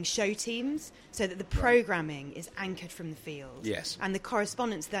deploying show teams so that the programming is anchored from the field. Yes. And the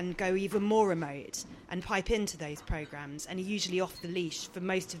correspondents then go even more remote and pipe into those programmes and are usually off the leash for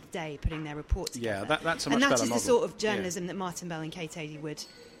most of the day putting their reports together. Yeah, that's a much better model. And that is the sort of journalism that Martin Bell and Kate Adie would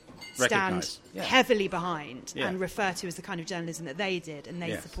stand Yeah. heavily behind Yeah. and refer to as the kind of journalism that they did and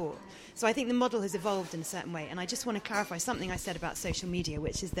they support. So I think the model has evolved in a certain way. And I just want to clarify something I said about social media,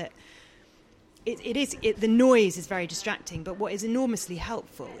 which is that the noise is very distracting, but what is enormously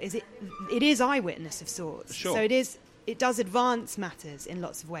helpful is it is eyewitness of sorts. Sure. So it does advance matters in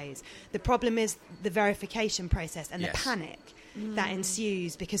lots of ways. The problem is the verification process and the panic that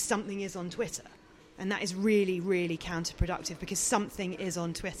ensues because something is on Twitter. And that is really, really counterproductive because something is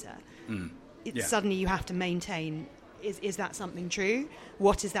on Twitter. Suddenly you have to maintain, is that something true?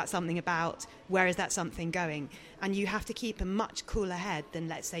 What is that something about? Where is that something going? And you have to keep a much cooler head than,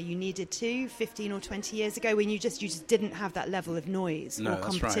 let's say, you needed to 15 or 20 years ago when you just didn't have that level of noise or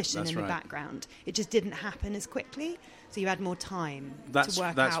competition in the background. It just didn't happen as quickly. So you had more time to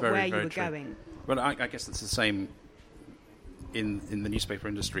work out where you were going. Well, I guess it's the same in the newspaper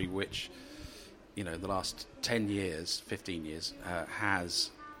industry, which, the last 10 years, 15 years,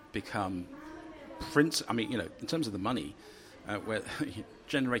 has become print. I mean, in terms of the money, we're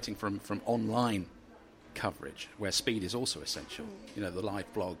generating from online coverage, where speed is also essential. The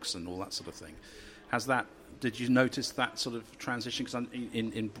live blogs and all that sort of thing. Did you notice that sort of transition? Because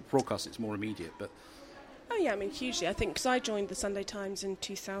in broadcast, it's more immediate, but. Oh yeah, I mean hugely. I think because I joined the Sunday Times in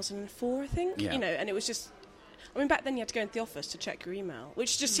 2004, I think. Yeah. And it was just. I mean, back then you had to go into the office to check your email,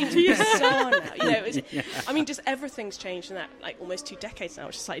 which just seems bizarre now. I mean, just everything's changed in that, almost 2 decades now,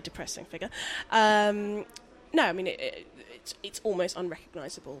 which is a slightly depressing figure. No, I mean, it's almost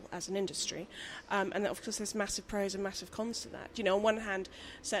unrecognisable as an industry. And of course, there's massive pros and massive cons to that. On one hand,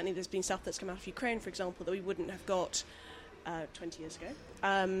 certainly there's been stuff that's come out of Ukraine, for example, that we wouldn't have got 20 years ago.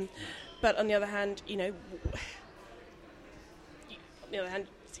 But on the other hand, you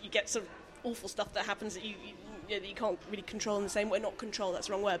get some awful stuff that happens that you can't really control in the same way. Not control, that's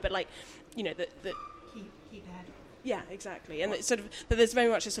the wrong word, but keep ahead. Yeah, exactly. And it's sort of that there's very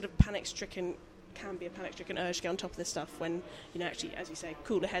much a sort of panic-stricken urge to get on top of this stuff when actually, as you say,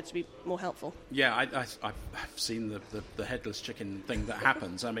 cooler heads would be more helpful. Yeah, I've seen the headless chicken thing that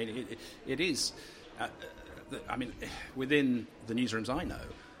happens. I mean, it is. I mean, within the newsrooms I know,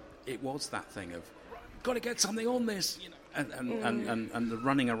 it was that thing of got to get something on this, and the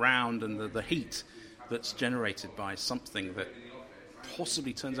running around and the heat that's generated by something that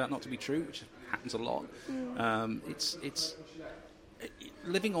possibly turns out not to be true, which happens a lot.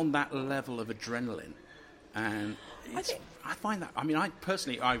 living on that level of adrenaline, and I find that. I mean,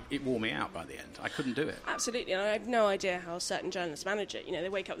 it wore me out by the end. I couldn't do it. Absolutely, and I have no idea how certain journalists manage it. They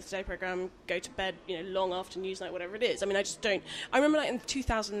wake up with the Today programme, go to bed, long after Newsnight, whatever it is. I mean, I just don't. I remember, in the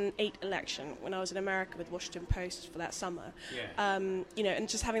 2008 election, when I was in America with Washington Post for that summer, and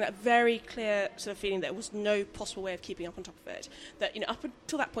just having that very clear sort of feeling that there was no possible way of keeping up on top of it. That, up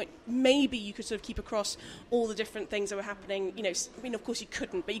until that point, maybe you could sort of keep across all the different things that were happening. I mean, of course you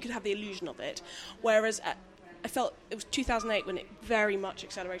couldn't, but you could have the illusion of it. Whereas I felt it was 2008 when it very much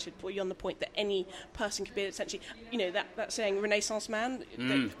accelerated beyond the point that any person could be essentially, that saying Renaissance man,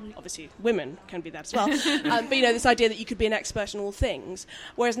 obviously women can be that as well, but this idea that you could be an expert in all things,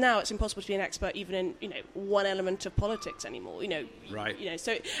 whereas now it's impossible to be an expert even in, one element of politics anymore, Right.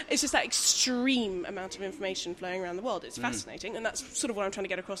 So it's just that extreme amount of information flowing around the world. It's fascinating, and that's sort of what I'm trying to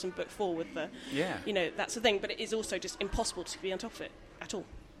get across in book 4 with the, that's the thing, but it is also just impossible to be on top of it at all.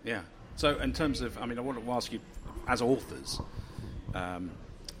 Yeah. So in terms of, I want to ask you, as authors,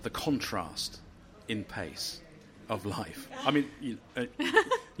 the contrast in pace of life. I mean,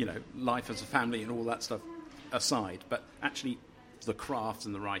 life as a family and all that stuff aside, but actually the craft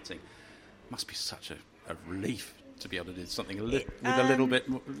and the writing must be such a relief to be able to do something with a little bit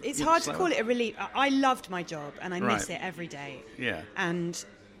more. It's hard to call it a relief. I loved my job and I miss it every day. Yeah. And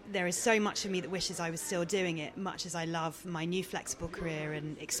there is so much of me that wishes I was still doing it, much as I love my new flexible career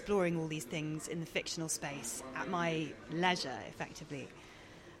and exploring all these things in the fictional space at my leisure, effectively.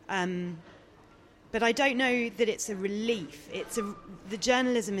 But I don't know that it's a relief. The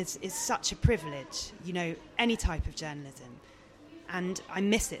journalism is such a privilege, any type of journalism. And I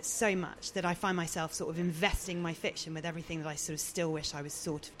miss it so much that I find myself sort of investing my fiction with everything that I sort of still wish I was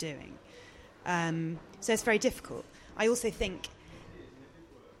sort of doing. So it's very difficult. I also think,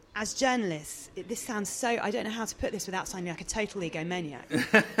 as journalists, this sounds so... I don't know how to put this without sounding like a total egomaniac.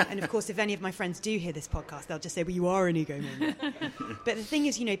 And, of course, if any of my friends do hear this podcast, they'll just say, well, you are an egomaniac. But the thing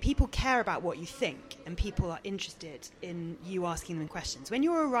is, people care about what you think, and people are interested in you asking them questions. When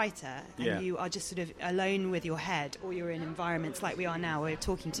you're a writer and you are just sort of alone with your head, or you're in environments like we are now where we're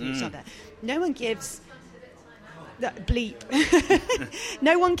talking to each other, no one gives... That bleep.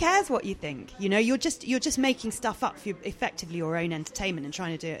 No one cares what you think. You're just making stuff up for effectively your own entertainment and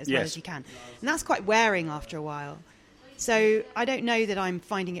trying to do it as well as you can. And that's quite wearing after a while. So I don't know that I'm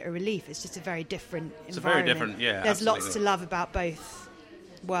finding it a relief. It's just a very different environment. It's a very different, There's absolutely. lots to love about both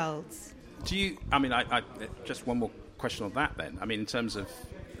worlds. Do you... I just one more question on that then. In terms of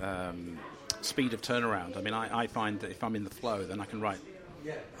speed of turnaround, I find that if I'm in the flow, then I can write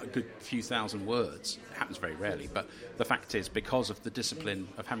a good few thousand words. It happens very rarely, but the fact is, because of the discipline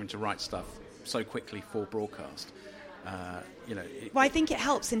of having to write stuff so quickly for broadcast, I think it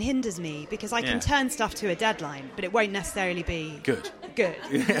helps and hinders me, because I can turn stuff to a deadline, but it won't necessarily be good.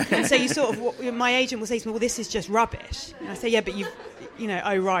 And so you sort of, my agent will say to me, well, this is just rubbish. And I say, yeah, but you've,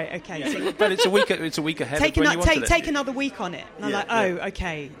 oh, right, okay. Yeah. So but it's a week ahead of when you wanted it. Take another week on it. And I'm like, oh,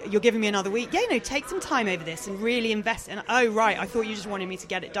 okay, you're giving me another week? Yeah, take some time over this and really invest. And oh, right, I thought you just wanted me to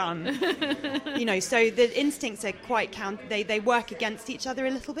get it done. So the instincts are quite they work against each other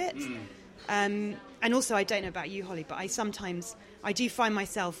a little bit. And also, I don't know about you, Holly, but I do find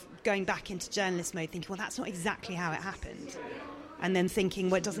myself going back into journalist mode thinking, well, that's not exactly how it happened. And then thinking,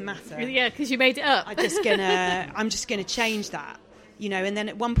 well, it doesn't matter. Yeah, because you made it up. I'm just gonna change that. And then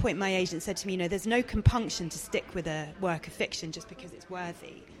at one point my agent said to me, there's no compunction to stick with a work of fiction just because it's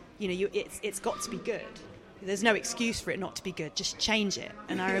worthy. It's got to be good. There's no excuse for it not to be good. Just change it.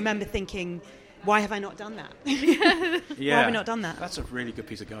 And I remember thinking, why have I not done that? Why have I not done that? That's a really good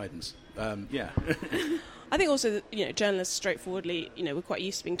piece of guidance. I think also that, journalists straightforwardly, we're quite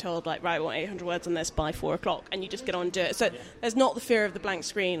used to being told, like, right, I want 800 words on this by 4 o'clock, and you just get on and do it. So there's not the fear of the blank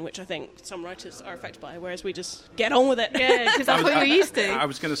screen, which I think some writers are affected by, whereas we just get on with it. Yeah, because that's what you're used to. I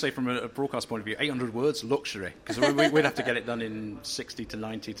was going to say, from a broadcast point of view, 800 words, luxury, because we'd have to get it done in 60 to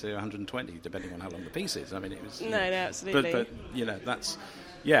 90 to 120, depending on how long the piece is. It was... No, absolutely. But that's...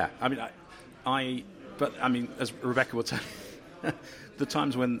 Yeah, But as Rebecca will tell you, the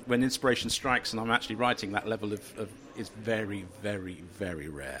times when inspiration strikes and I'm actually writing, that level of is very, very, very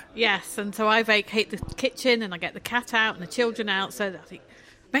rare. Yes, and so I vacate the kitchen and I get the cat out and the children out, so that I think,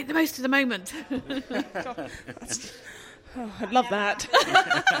 make the most of the moment. I'd love that.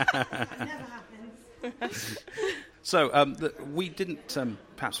 It never happens. So we didn't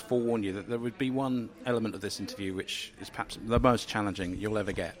perhaps forewarn you that there would be one element of this interview which is perhaps the most challenging you'll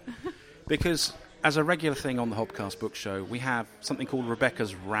ever get. Because as a regular thing on the Hobcast Book Show, we have something called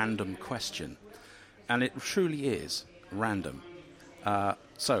Rebecca's Random Question. And it truly is random.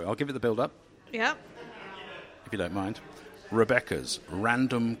 So I'll give it the build-up. Yeah. If you don't mind. Rebecca's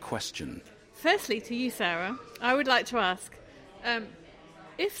random question. Firstly, to you, Sarah, I would like to ask,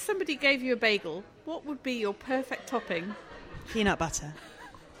 if somebody gave you a bagel, what would be your perfect topping? Peanut butter.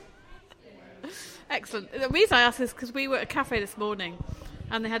 Excellent. The reason I ask is because we were at a cafe this morning,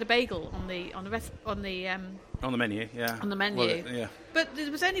 and they had a bagel on the menu. Yeah. On the menu. Well, yeah. But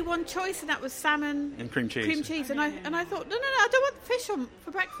there was only one choice, and that was salmon and cream cheese. And I thought, no, I don't want fish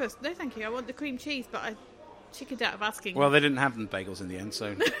for breakfast. No, thank you. I want the cream cheese. But I chickened out of asking. Well, they didn't have them bagels in the end,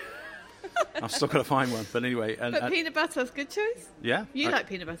 so I've still got to find one. But anyway, but peanut butter's a good choice. Yeah. You like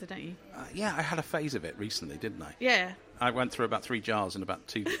peanut butter, don't you? Yeah, I had a phase of it recently, didn't I? Yeah. I went through about 3 jars in about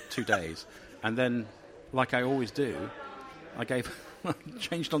two days, and then, like I always do, I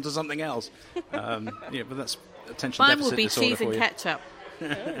changed onto something else. Yeah, but that's attention Mine deficit will be disorder cheese and for you. ketchup.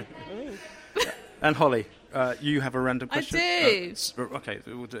 And Holly, you have a random question? I do. Okay,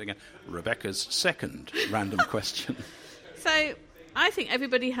 we'll do it again. Rebecca's second random question. So, I think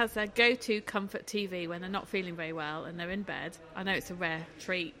everybody has their go-to comfort TV when they're not feeling very well and they're in bed. I know it's a rare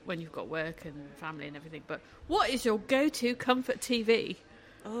treat when you've got work and family and everything, but what is your go-to comfort TV?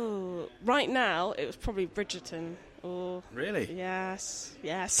 Oh, right now it was probably Bridgerton. Oh, Really? yes.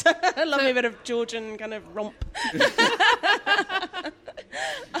 I love a bit of Georgian kind of romp.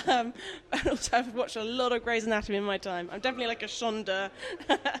 And also I've watched a lot of Grey's Anatomy in my time. I'm definitely like a Shonda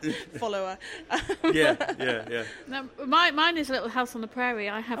follower. Yeah. Now, mine is Little House on the Prairie.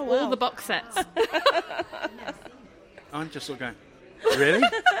 I have Oh, wow. all the box sets. I'm just sort of going, really?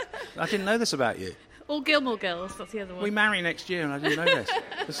 I didn't know this about you. All Gilmore Girls, that's the other one. We marry next year, and I didn't know this.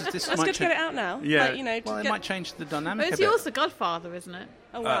 This It's might good to get it out now. Yeah. Like, you know, Well, it might change the dynamic But it's a bit. yours, The Godfather, isn't it?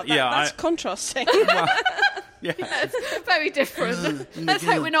 Oh, wow. yeah, That's contrasting. Yeah. It's very different. Let's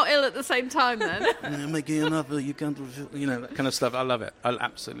hope we're not ill at the same time then. I'm making an offer, you can't, that kind of stuff. I love it. I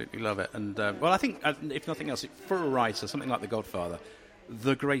absolutely love it. And, well, I think, if nothing else, for a writer, something like The Godfather,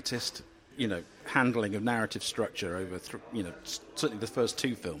 the greatest, handling of narrative structure over, certainly the first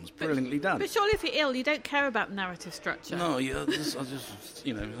 2 films, brilliantly done. But surely if you're ill, you don't care about narrative structure. No, I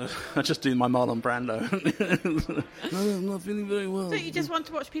just do my Marlon Brando. No, I'm not feeling very well. Don't you just want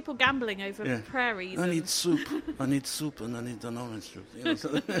to watch people gambling over prairies? I need soup, and I need an orange juice.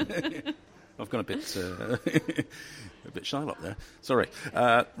 I've gone a bit Shylock there. Sorry.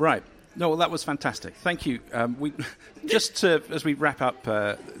 Right. No, well, that was fantastic. Thank you. As we wrap up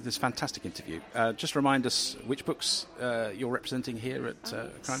this fantastic interview, just remind us which books you're representing here at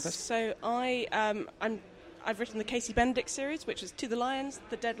Crime Fest. So I've written the Casey Benedict series, which is To the Lions,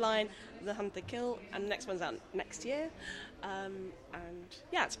 The Deadline, The Hunt, The Kill, and the next one's out next year.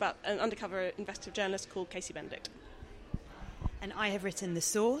 It's about an undercover investigative journalist called Casey Benedict. And I have written The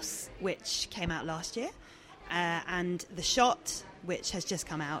Source, which came out last year, and The Shot, which has just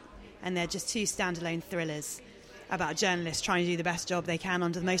come out. And they're just 2 standalone thrillers about journalists trying to do the best job they can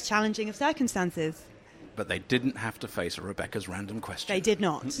under the most challenging of circumstances. But they didn't have to face Rebecca's random question. They did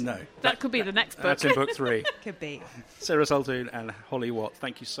not. No. That could be the next book. That's in book 3. Could be. Sarah Sultoon and Holly Watt,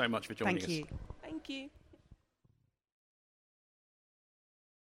 thank you so much for joining us. Thank you. Thank you.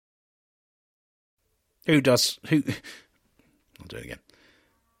 I'll do it again.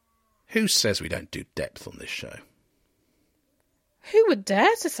 Who says we don't do depth on this show? Who would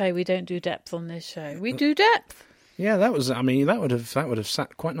dare to say we don't do depth on this show? We do depth. Yeah, that would have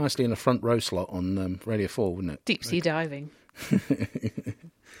sat quite nicely in a front row slot on Radio 4, wouldn't it? Deep sea diving.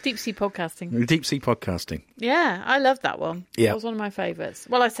 Deep sea podcasting. Deep sea podcasting. Yeah, I loved that one. Yeah. That was one of my favourites.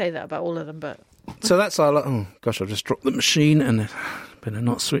 Well, I say that about all of them, but... So that's our... Oh, gosh, I've just dropped the machine and better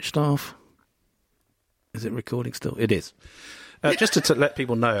not switched off. Is it recording still? It is. Just to let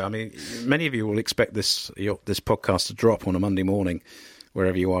people know, I mean, many of you will expect this podcast to drop on a Monday morning,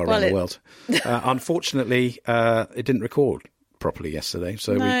 wherever you are around the world. Unfortunately, it didn't record properly yesterday,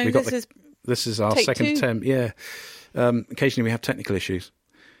 so we got this is our second attempt. Yeah, occasionally we have technical issues,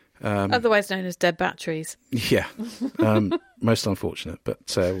 otherwise known as dead batteries. Yeah, most unfortunate, but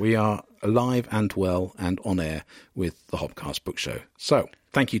we are alive and well and on air with the Hobcast Book Show. So,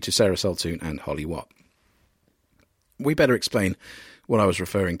 thank you to Sarah Sultoon and Holly Watt. We better explain what I was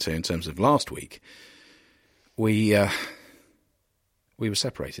referring to in terms of last week. We were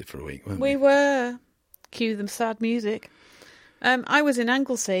separated for a week, weren't we? We were. Cue the sad music. I was in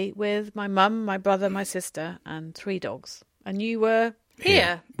Anglesey with my mum, my brother, my sister, and 3 dogs. And you were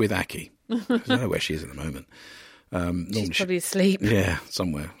here. With Aki. I don't know where she is at the moment. She's probably asleep. Yeah,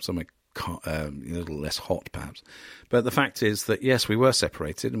 somewhere a little less hot, perhaps. But the fact is that, yes, we were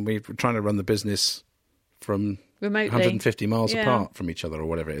separated, and we were trying to run the business from... remotely. 150 miles apart from each other, or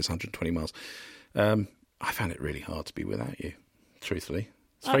whatever it is, 120 miles. I found it really hard to be without you, truthfully.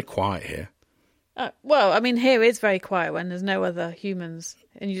 It's very quiet here. Well, I mean, here is very quiet when there's no other humans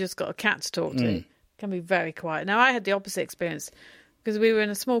and you just got a cat to talk to. It can be very quiet. Now, I had the opposite experience because we were in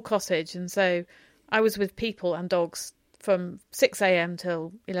a small cottage, and so I was with people and dogs from 6 a.m.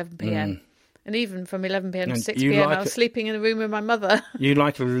 till 11 p.m. And even from 11 p.m. to 6 p.m. I was sleeping in a room with my mother. You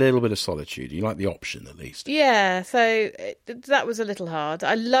like a little bit of solitude. You like the option, at least. Yeah, so that was a little hard.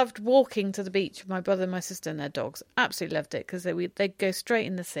 I loved walking to the beach with my brother and my sister and their dogs. Absolutely loved it because they'd go straight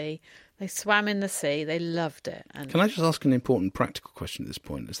in the sea. They swam in the sea. They loved it. And can I just ask an important practical question at this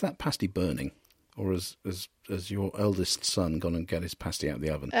point? Is that pasty burning? Or has your eldest son gone and get his pasty out of the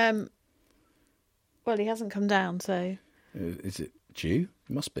oven? Well, he hasn't come down, so... Is it due?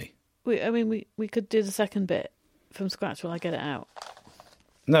 It must be. We could do the second bit from scratch while I get it out.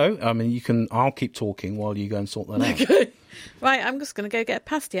 No, I mean, you can... I'll keep talking while you go and sort that out. Okay. Right, I'm just going to go get a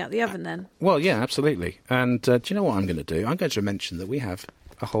pasty out of the oven then. Well, yeah, absolutely. And do you know what I'm going to do? I'm going to mention that we have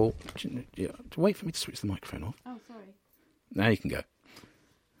a whole... Wait for me to switch the microphone off. Oh, sorry. Now you can go.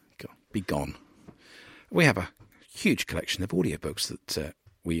 Be gone. We have a huge collection of audiobooks that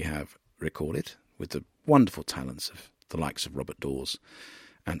we have recorded with the wonderful talents of the likes of Robert Dawes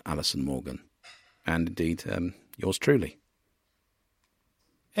and Alison Morgan, and indeed yours truly.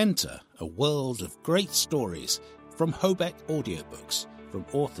 Enter a world of great stories from Hobeck Audiobooks, from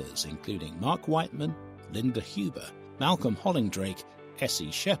authors including Mark Whiteman, Linda Huber, Malcolm Hollingdrake,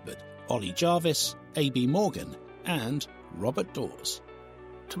 S.E. Shepherd, Ollie Jarvis, A.B. Morgan, and Robert Dawes.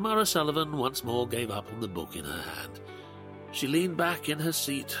 Tamara Sullivan once more gave up on the book in her hand. She leaned back in her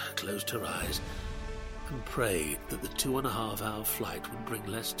seat, closed her eyes, and prayed that the 2.5-hour flight would bring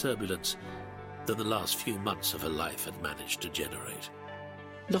less turbulence than the last few months of her life had managed to generate.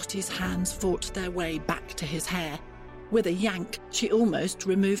 Lottie's hands fought their way back to his hair. With a yank, she almost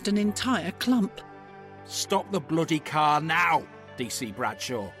removed an entire clump. Stop the bloody car now, DC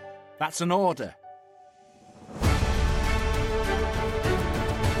Bradshaw. That's an order.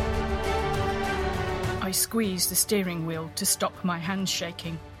 I squeezed the steering wheel to stop my hands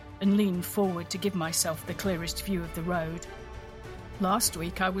shaking and leaned forward to give myself the clearest view of the road. Last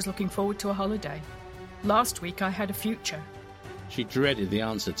week I was looking forward to a holiday. Last week I had a future. She dreaded the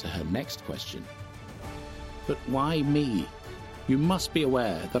answer to her next question. But why me? You must be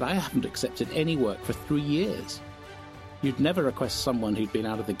aware that I haven't accepted any work for 3 years. You'd never request someone who'd been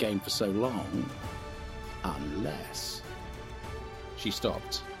out of the game for so long. Unless... She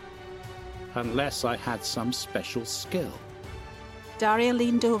stopped. Unless I had some special skill. Daria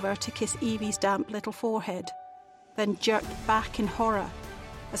leaned over to kiss Evie's damp little forehead, then jerked back in horror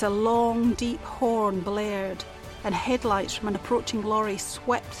as a long, deep horn blared and headlights from an approaching lorry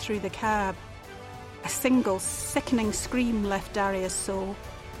swept through the cab. A single, sickening scream left Daria's soul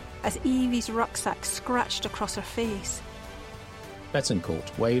as Evie's rucksack scratched across her face.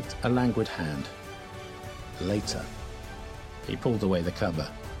 Betancourt waved a languid hand. Later, he pulled away the cover.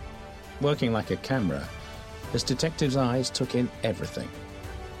 Working like a camera, his detective's eyes took in everything.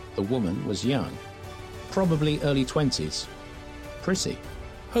 The woman was young, probably early 20s. Pretty.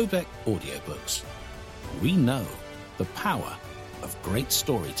 Hobeck Audiobooks. We know the power of great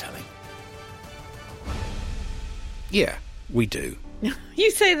storytelling. Yeah, we do.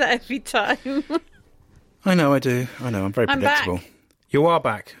 You say that every time. I know I do. I know, I'm very predictable. Back. You are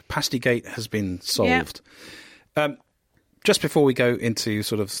back. Pastygate has been solved. Yep. Just before we go into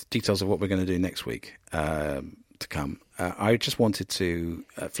sort of details of what we're going to do next week to come, I just wanted to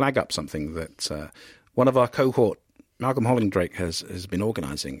flag up something that one of our cohort, Malcolm Hollingdrake, has been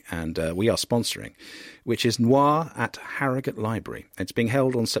organising, and we are sponsoring, which is Noir at Harrogate Library. It's being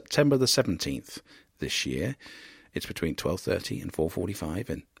held on September the 17th this year. It's between 12:30 and 4:45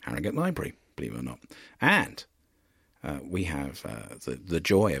 in Harrogate Library, believe it or not. And we have the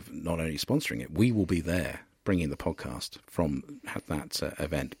joy of not only sponsoring it, we will be there bringing the podcast from that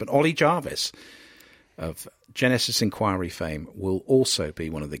event. But Ollie Jarvis of Genesis Inquiry fame will also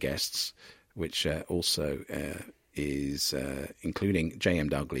be one of the guests, which also is including J.M.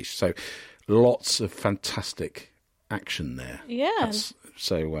 Dalgleish. So lots of fantastic action there. Yeah.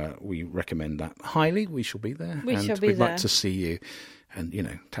 So we recommend that highly. We shall be there. We'd there. Like to see you. And,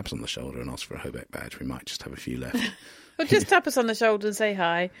 tap us on the shoulder and ask for a Hobeck badge. We might just have a few left. Or just tap us on the shoulder and say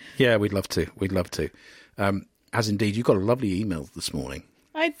hi. Yeah, we'd love to. As indeed, you got a lovely email this morning.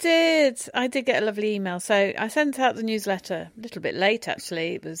 I did get a lovely email. So I sent out the newsletter a little bit late,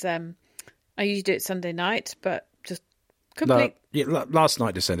 actually. It was, I usually do it Sunday night, but just complete... last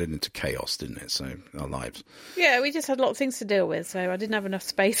night descended into chaos, didn't it? So, our lives. Yeah, we just had a lot of things to deal with, so I didn't have enough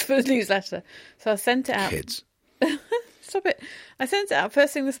space for the newsletter. So I sent it out. Kids. Stop it. I sent it out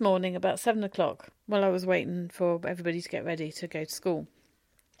first thing this morning about 7 o'clock while I was waiting for everybody to get ready to go to school.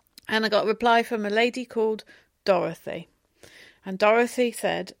 And I got a reply from a lady called Dorothy. And Dorothy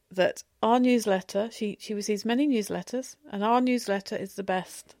said that our newsletter, she receives many newsletters, and our newsletter is the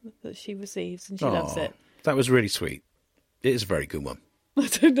best that she receives, and she loves it. That was really sweet. It is a very good one. I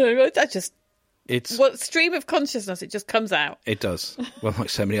don't know. Stream of consciousness, it just comes out. It does. Well, like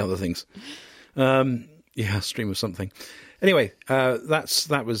so many other things. Stream of something. Anyway,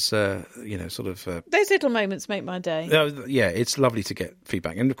 that was sort of those little moments make my day. It's lovely to get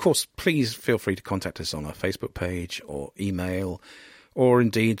feedback, and of course, please feel free to contact us on our Facebook page or email, or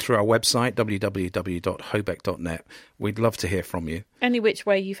indeed through our website www.hobeck.net. We'd love to hear from you. Any which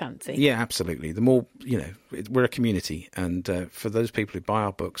way you fancy. Yeah, absolutely. The more we're a community, and for those people who buy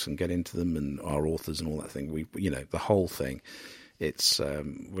our books and get into them, and our authors and all that thing, the whole thing. It's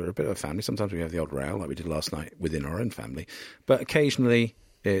we're a bit of a family. Sometimes we have the odd row, like we did last night, within our own family. But occasionally,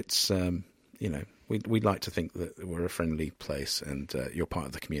 it's we'd like to think that we're a friendly place, and you're part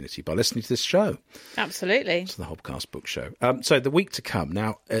of the community by listening to this show. Absolutely, it's the Hobcast Book Show. So the week to come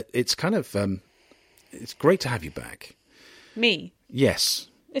now, it's kind of it's great to have you back. Me? Yes,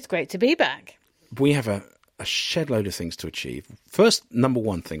 it's great to be back. We have a shed load of things to achieve. First, number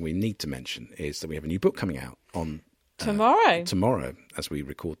one thing we need to mention is that we have a new book coming out on. Tomorrow, as we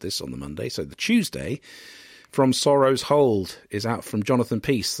record this on the Monday. So the Tuesday, From Sorrow's Hold, is out from Jonathan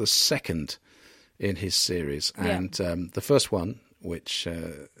Peace, the second in his series. And the first one, which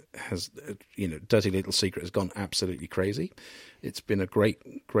has, Dirty Little Secret, has gone absolutely crazy. It's been a great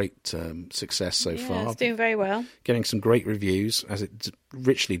success so far. It's doing very well. Getting some great reviews, as it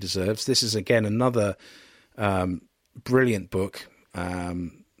richly deserves. This is, again, another brilliant book.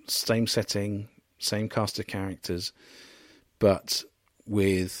 Same setting, same cast of characters, but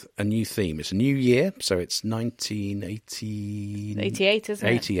with a new theme. It's a new year, so it's 1988, isn't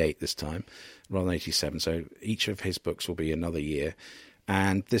it? 88 this time, rather than 87. So each of his books will be another year.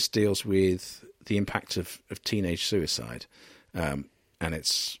 And this deals with the impact of teenage suicide. And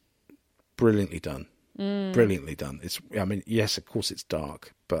it's brilliantly done. Brilliantly done. Yes, of course it's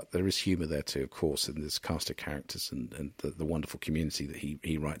dark, but there is humour there too, of course, and there's cast of characters and the wonderful community that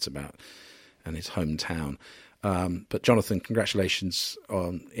he writes about, and his hometown. But Jonathan, congratulations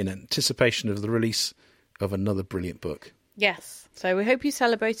in anticipation of the release of another brilliant book. Yes, so we hope you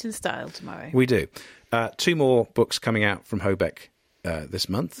celebrate in style tomorrow. We do. 2 more books coming out from Hobeck this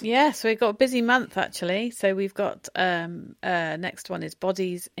month. Yes, we've got a busy month actually. So we've got next one is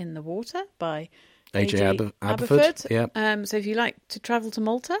Bodies in the Water by A.J. Aberford. Yeah. So if you like to travel to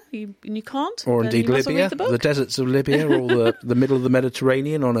Malta, you can't, or indeed Libya, the deserts of Libya, or the middle of the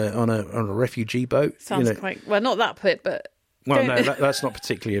Mediterranean on a refugee boat. Sounds quite not that bit, but that's not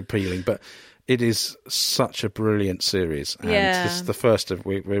particularly appealing. But it is such a brilliant series, and this is the first of.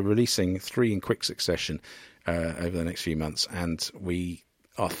 We're releasing 3 in quick succession over the next few months, and we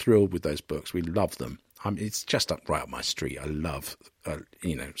are thrilled with those books. We love them. It's just right up my street. I love,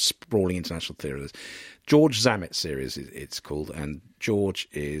 sprawling international thrillers. George Zamet series, it's called, and George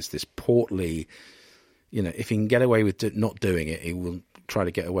is this portly, if he can get away with not doing it, he will try to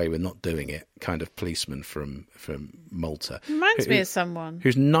get away with not doing it, kind of policeman from Malta. Reminds me of someone.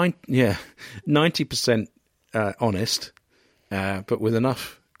 Who's 90% honest, but with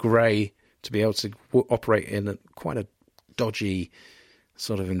enough grey to be able to operate in quite a dodgy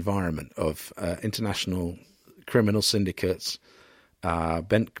sort of environment of international criminal syndicates,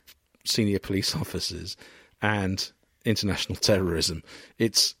 bent senior police officers, and international terrorism.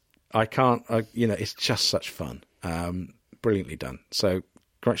 It's just such fun. Brilliantly done. So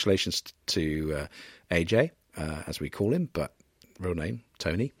congratulations to AJ, as we call him, but real name,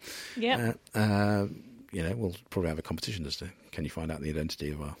 Tony. Yeah. We'll probably have a competition as to can you find out the identity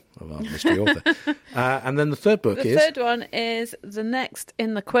of our mystery author. And then the third book The third one is the next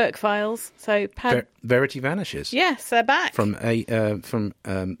in the Quirk files. So Verity Vanishes. Yes, they're back. From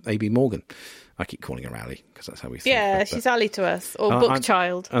A.B. Morgan. I keep calling her Ali because that's how we think. Yeah, she's Ali to us, or book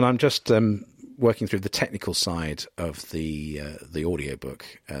child. And I'm just working through the technical side of the audiobook.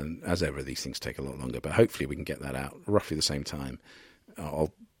 And as ever, these things take a lot longer, but hopefully we can get that out roughly the same time.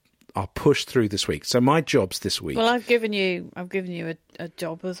 I'll push through this week. So my job's this week. Well, I've given you a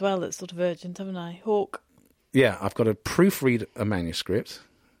job as well that's sort of urgent, haven't I? Hawk. Yeah, I've got to proofread a manuscript,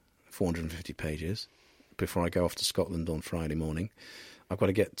 450 pages, before I go off to Scotland on Friday morning. I've got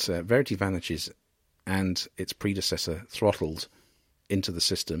to get Verity Vanishes and its predecessor Throttled into the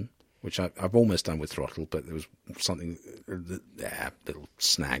system, which I've almost done with Throttle, but there was something, little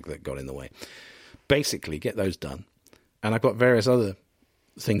snag that got in the way. Basically, get those done. And I've got various other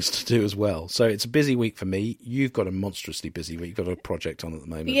things to do as well. So it's a busy week for me. You've got a monstrously busy week. You've got a project on at the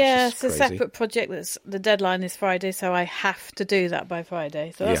moment. Yeah, it's a separate project. The deadline is Friday, so I have to do that by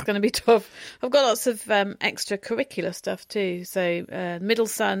Friday. So that's going to be tough. I've got lots of extracurricular stuff too. So middle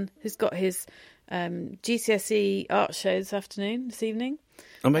son, who's got his GCSE art show this evening.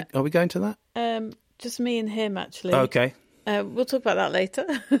 Are we going to that? Just me and him, actually. Okay. We'll talk about that later.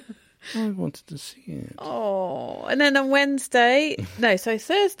 I wanted to see it. Oh, and then on Thursday,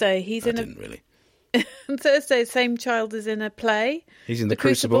 he's in didn't really. On Thursday, the same child is in a play. He's in The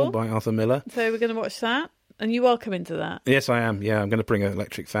Crucible by Arthur Miller. So we're going to watch that. And you are coming to that. Yes, I am. Yeah, I'm going to bring an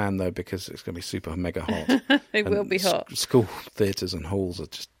electric fan, though, because it's going to be super mega hot. It will be hot. School theatres and halls are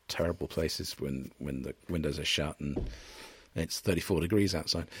just terrible places when the windows are shut and it's 34 degrees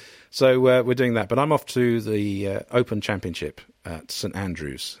outside. So we're doing that. But I'm off to the Open Championship at St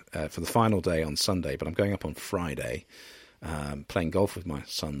Andrews for the final day on Sunday. But I'm going up on Friday, playing golf with my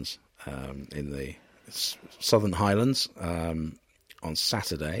sons in the Southern Highlands on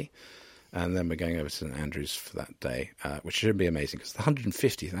Saturday. And then we're going over to St Andrews for that day, which should be amazing because the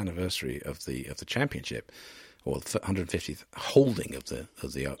 150th anniversary of the championship, or the 150th holding of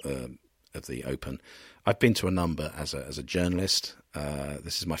the Open. I've been to a number as a journalist.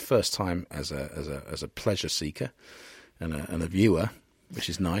 This is my first time as a pleasure seeker and a viewer, which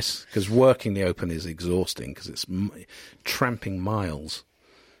is nice because working the Open is exhausting because it's tramping miles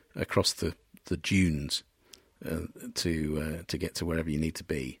across the dunes to get to wherever you need to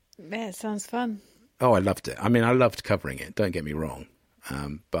be. Yeah, it sounds fun. Oh, I loved it. I mean, I loved covering it. Don't get me wrong,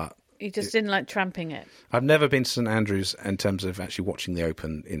 but you just didn't like tramping it. I've never been to St Andrews in terms of actually watching the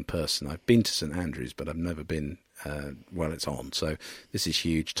Open in person. I've been to St Andrews, but I've never been while it's on. So this is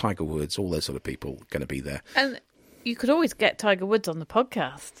huge. Tiger Woods, all those sort of people going to be there. And you could always get Tiger Woods on the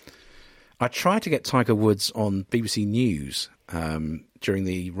podcast. I tried to get Tiger Woods on BBC News during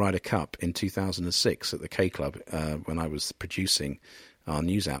the Ryder Cup in 2006 at the K Club when I was producing our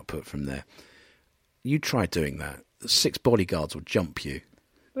news output from there. You try doing that. 6 bodyguards will jump you.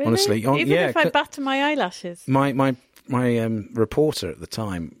 Really? Honestly, even if I batter my eyelashes. My reporter at the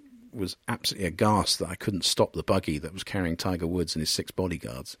time was absolutely aghast that I couldn't stop the buggy that was carrying Tiger Woods and his 6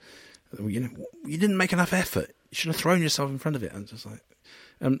 bodyguards. You didn't make enough effort. You should have thrown yourself in front of it. And just like,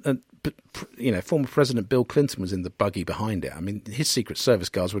 but former President Bill Clinton was in the buggy behind it. I mean, his Secret Service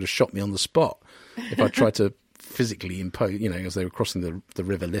guards would have shot me on the spot if I tried to physically impose, as they were crossing the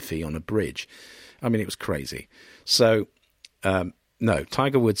River Liffey on a bridge. I mean, it was crazy. So, no,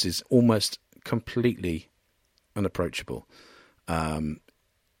 Tiger Woods is almost completely unapproachable to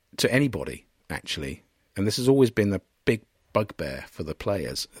anybody, actually. And this has always been the big bugbear for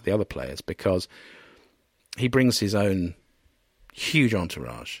the other players, because he brings his own huge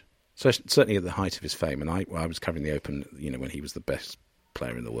entourage. So certainly at the height of his fame, and I was covering the Open, when he was the best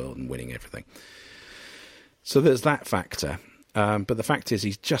player in the world and winning everything. So there's that factor. But the fact is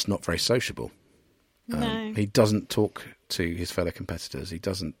he's just not very sociable. No. He doesn't talk to his fellow competitors. He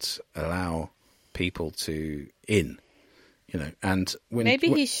doesn't allow people in. And maybe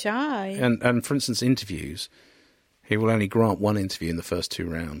he's shy. And for instance, interviews, he will only grant one interview in the first 2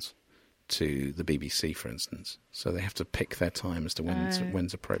 rounds to the BBC, for instance. So they have to pick their time as to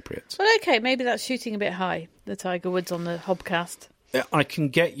when's appropriate. Well, okay, maybe that's shooting a bit high, the Tiger Woods on the Hobcast. I can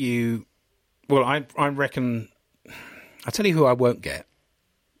get you... Well, I reckon... I'll tell you who I won't get.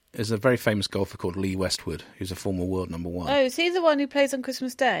 There's a very famous golfer called Lee Westwood, who's a former world number 1. Oh, is he the one who plays on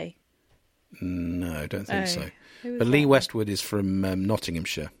Christmas Day? No, I don't think so. But Lee Westwood is from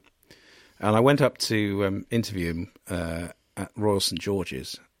Nottinghamshire. And I went up to interview him at Royal St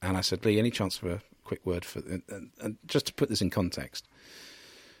George's, and I said, Lee, any chance for a quick word? And just to put this in context,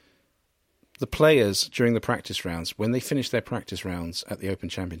 the players during the practice rounds, when they finish their practice rounds at the Open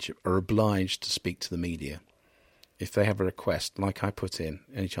Championship, are obliged to speak to the media. If they have a request, like I put in,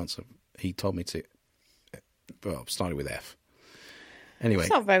 any chance of... He told me to... Well, started with F. Anyway. It's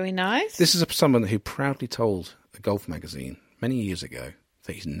not very nice. This is someone who proudly told a golf magazine many years ago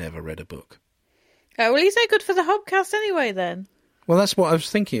that he's never read a book. Oh, well, he's no good for the Hobcast anyway, then. Well, that's what I was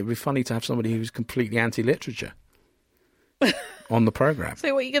thinking. It would be funny to have somebody who's completely anti-literature on the programme.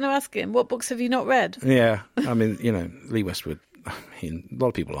 So what are you going to ask him? What books have you not read? Yeah. I mean, Lee Westwood, a lot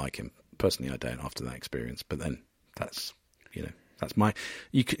of people like him. Personally, I don't after that experience. But then that's my...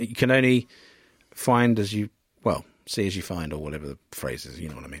 You can only find as you... Well, see as you find, or whatever the phrase is. You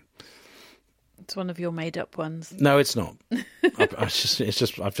know what I mean? It's one of your made-up ones. No, it's not. I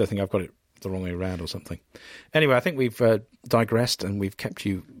think I've got it the wrong way around or something. Anyway, I think we've digressed and we've kept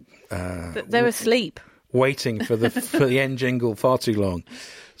you... They're asleep. Waiting for the end jingle far too long.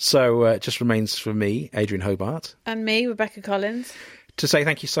 So it just remains for me, Adrian Hobart. And me, Rebecca Collins. to say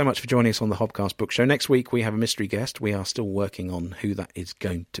thank you so much for joining us on the Hobcast Book Show. Next week we have a mystery guest. We are still working on who that is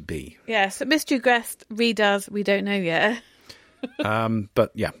going to be. Yes, a mystery guest, readers, we don't know yet.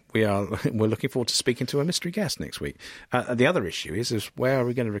 But yeah, we're looking forward to speaking to a mystery guest next week. The other issue is where are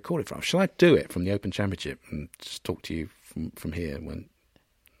we going to record it from? Shall I do it from the Open Championship and just talk to you from here,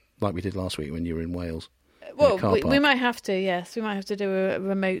 like we did last week when you were in Wales? Well, we might have to. Yes, we might have to do a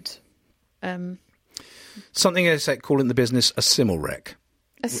remote. Something they call in the business a simul-rec.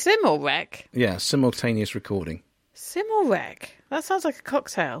 A simul-rec? Yeah, simultaneous recording. Simul-rec? That sounds like a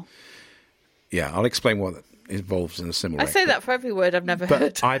cocktail. Yeah, I'll explain what it involves in a simul-rec. I say that for every word I've never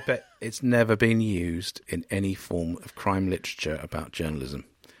heard. I bet it's never been used in any form of crime literature about journalism.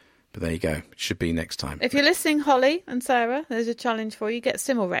 But there you go. It should be next time. If you're listening, Holly and Sarah, there's a challenge for you. Get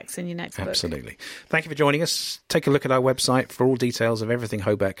simul-recs in your next book. Absolutely. Thank you for joining us. Take a look at our website for all details of everything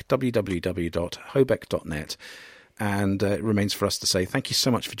Hobeck, www.hobeck.net. And it remains for us to say thank you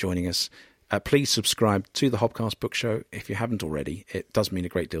so much for joining us. Please subscribe to the Hobcast Book Show if you haven't already. It does mean a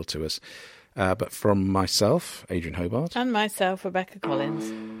great deal to us. But from myself, Adrian Hobart. And myself, Rebecca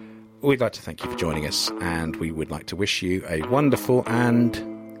Collins. We'd like to thank you for joining us. And we would like to wish you a wonderful and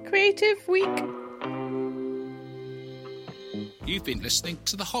creative week. You've been listening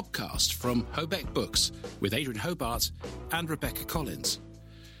to the Hobcast from Hobeck Books with Adrian Hobart and Rebecca Collins.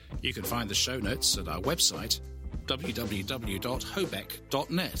 You can find the show notes at our website,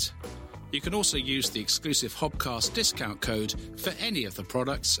 www.hobeck.net. You can also use the exclusive Hobcast discount code for any of the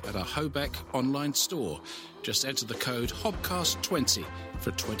products at our Hobeck online store. Just enter the code HOBCAST20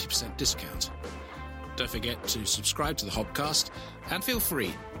 for a 20% discount. Don't forget to subscribe to the Hobcast and feel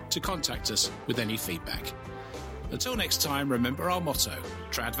free to contact us with any feedback. Until next time, remember our motto,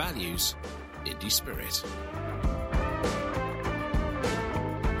 Trad Values, Indie Spirit.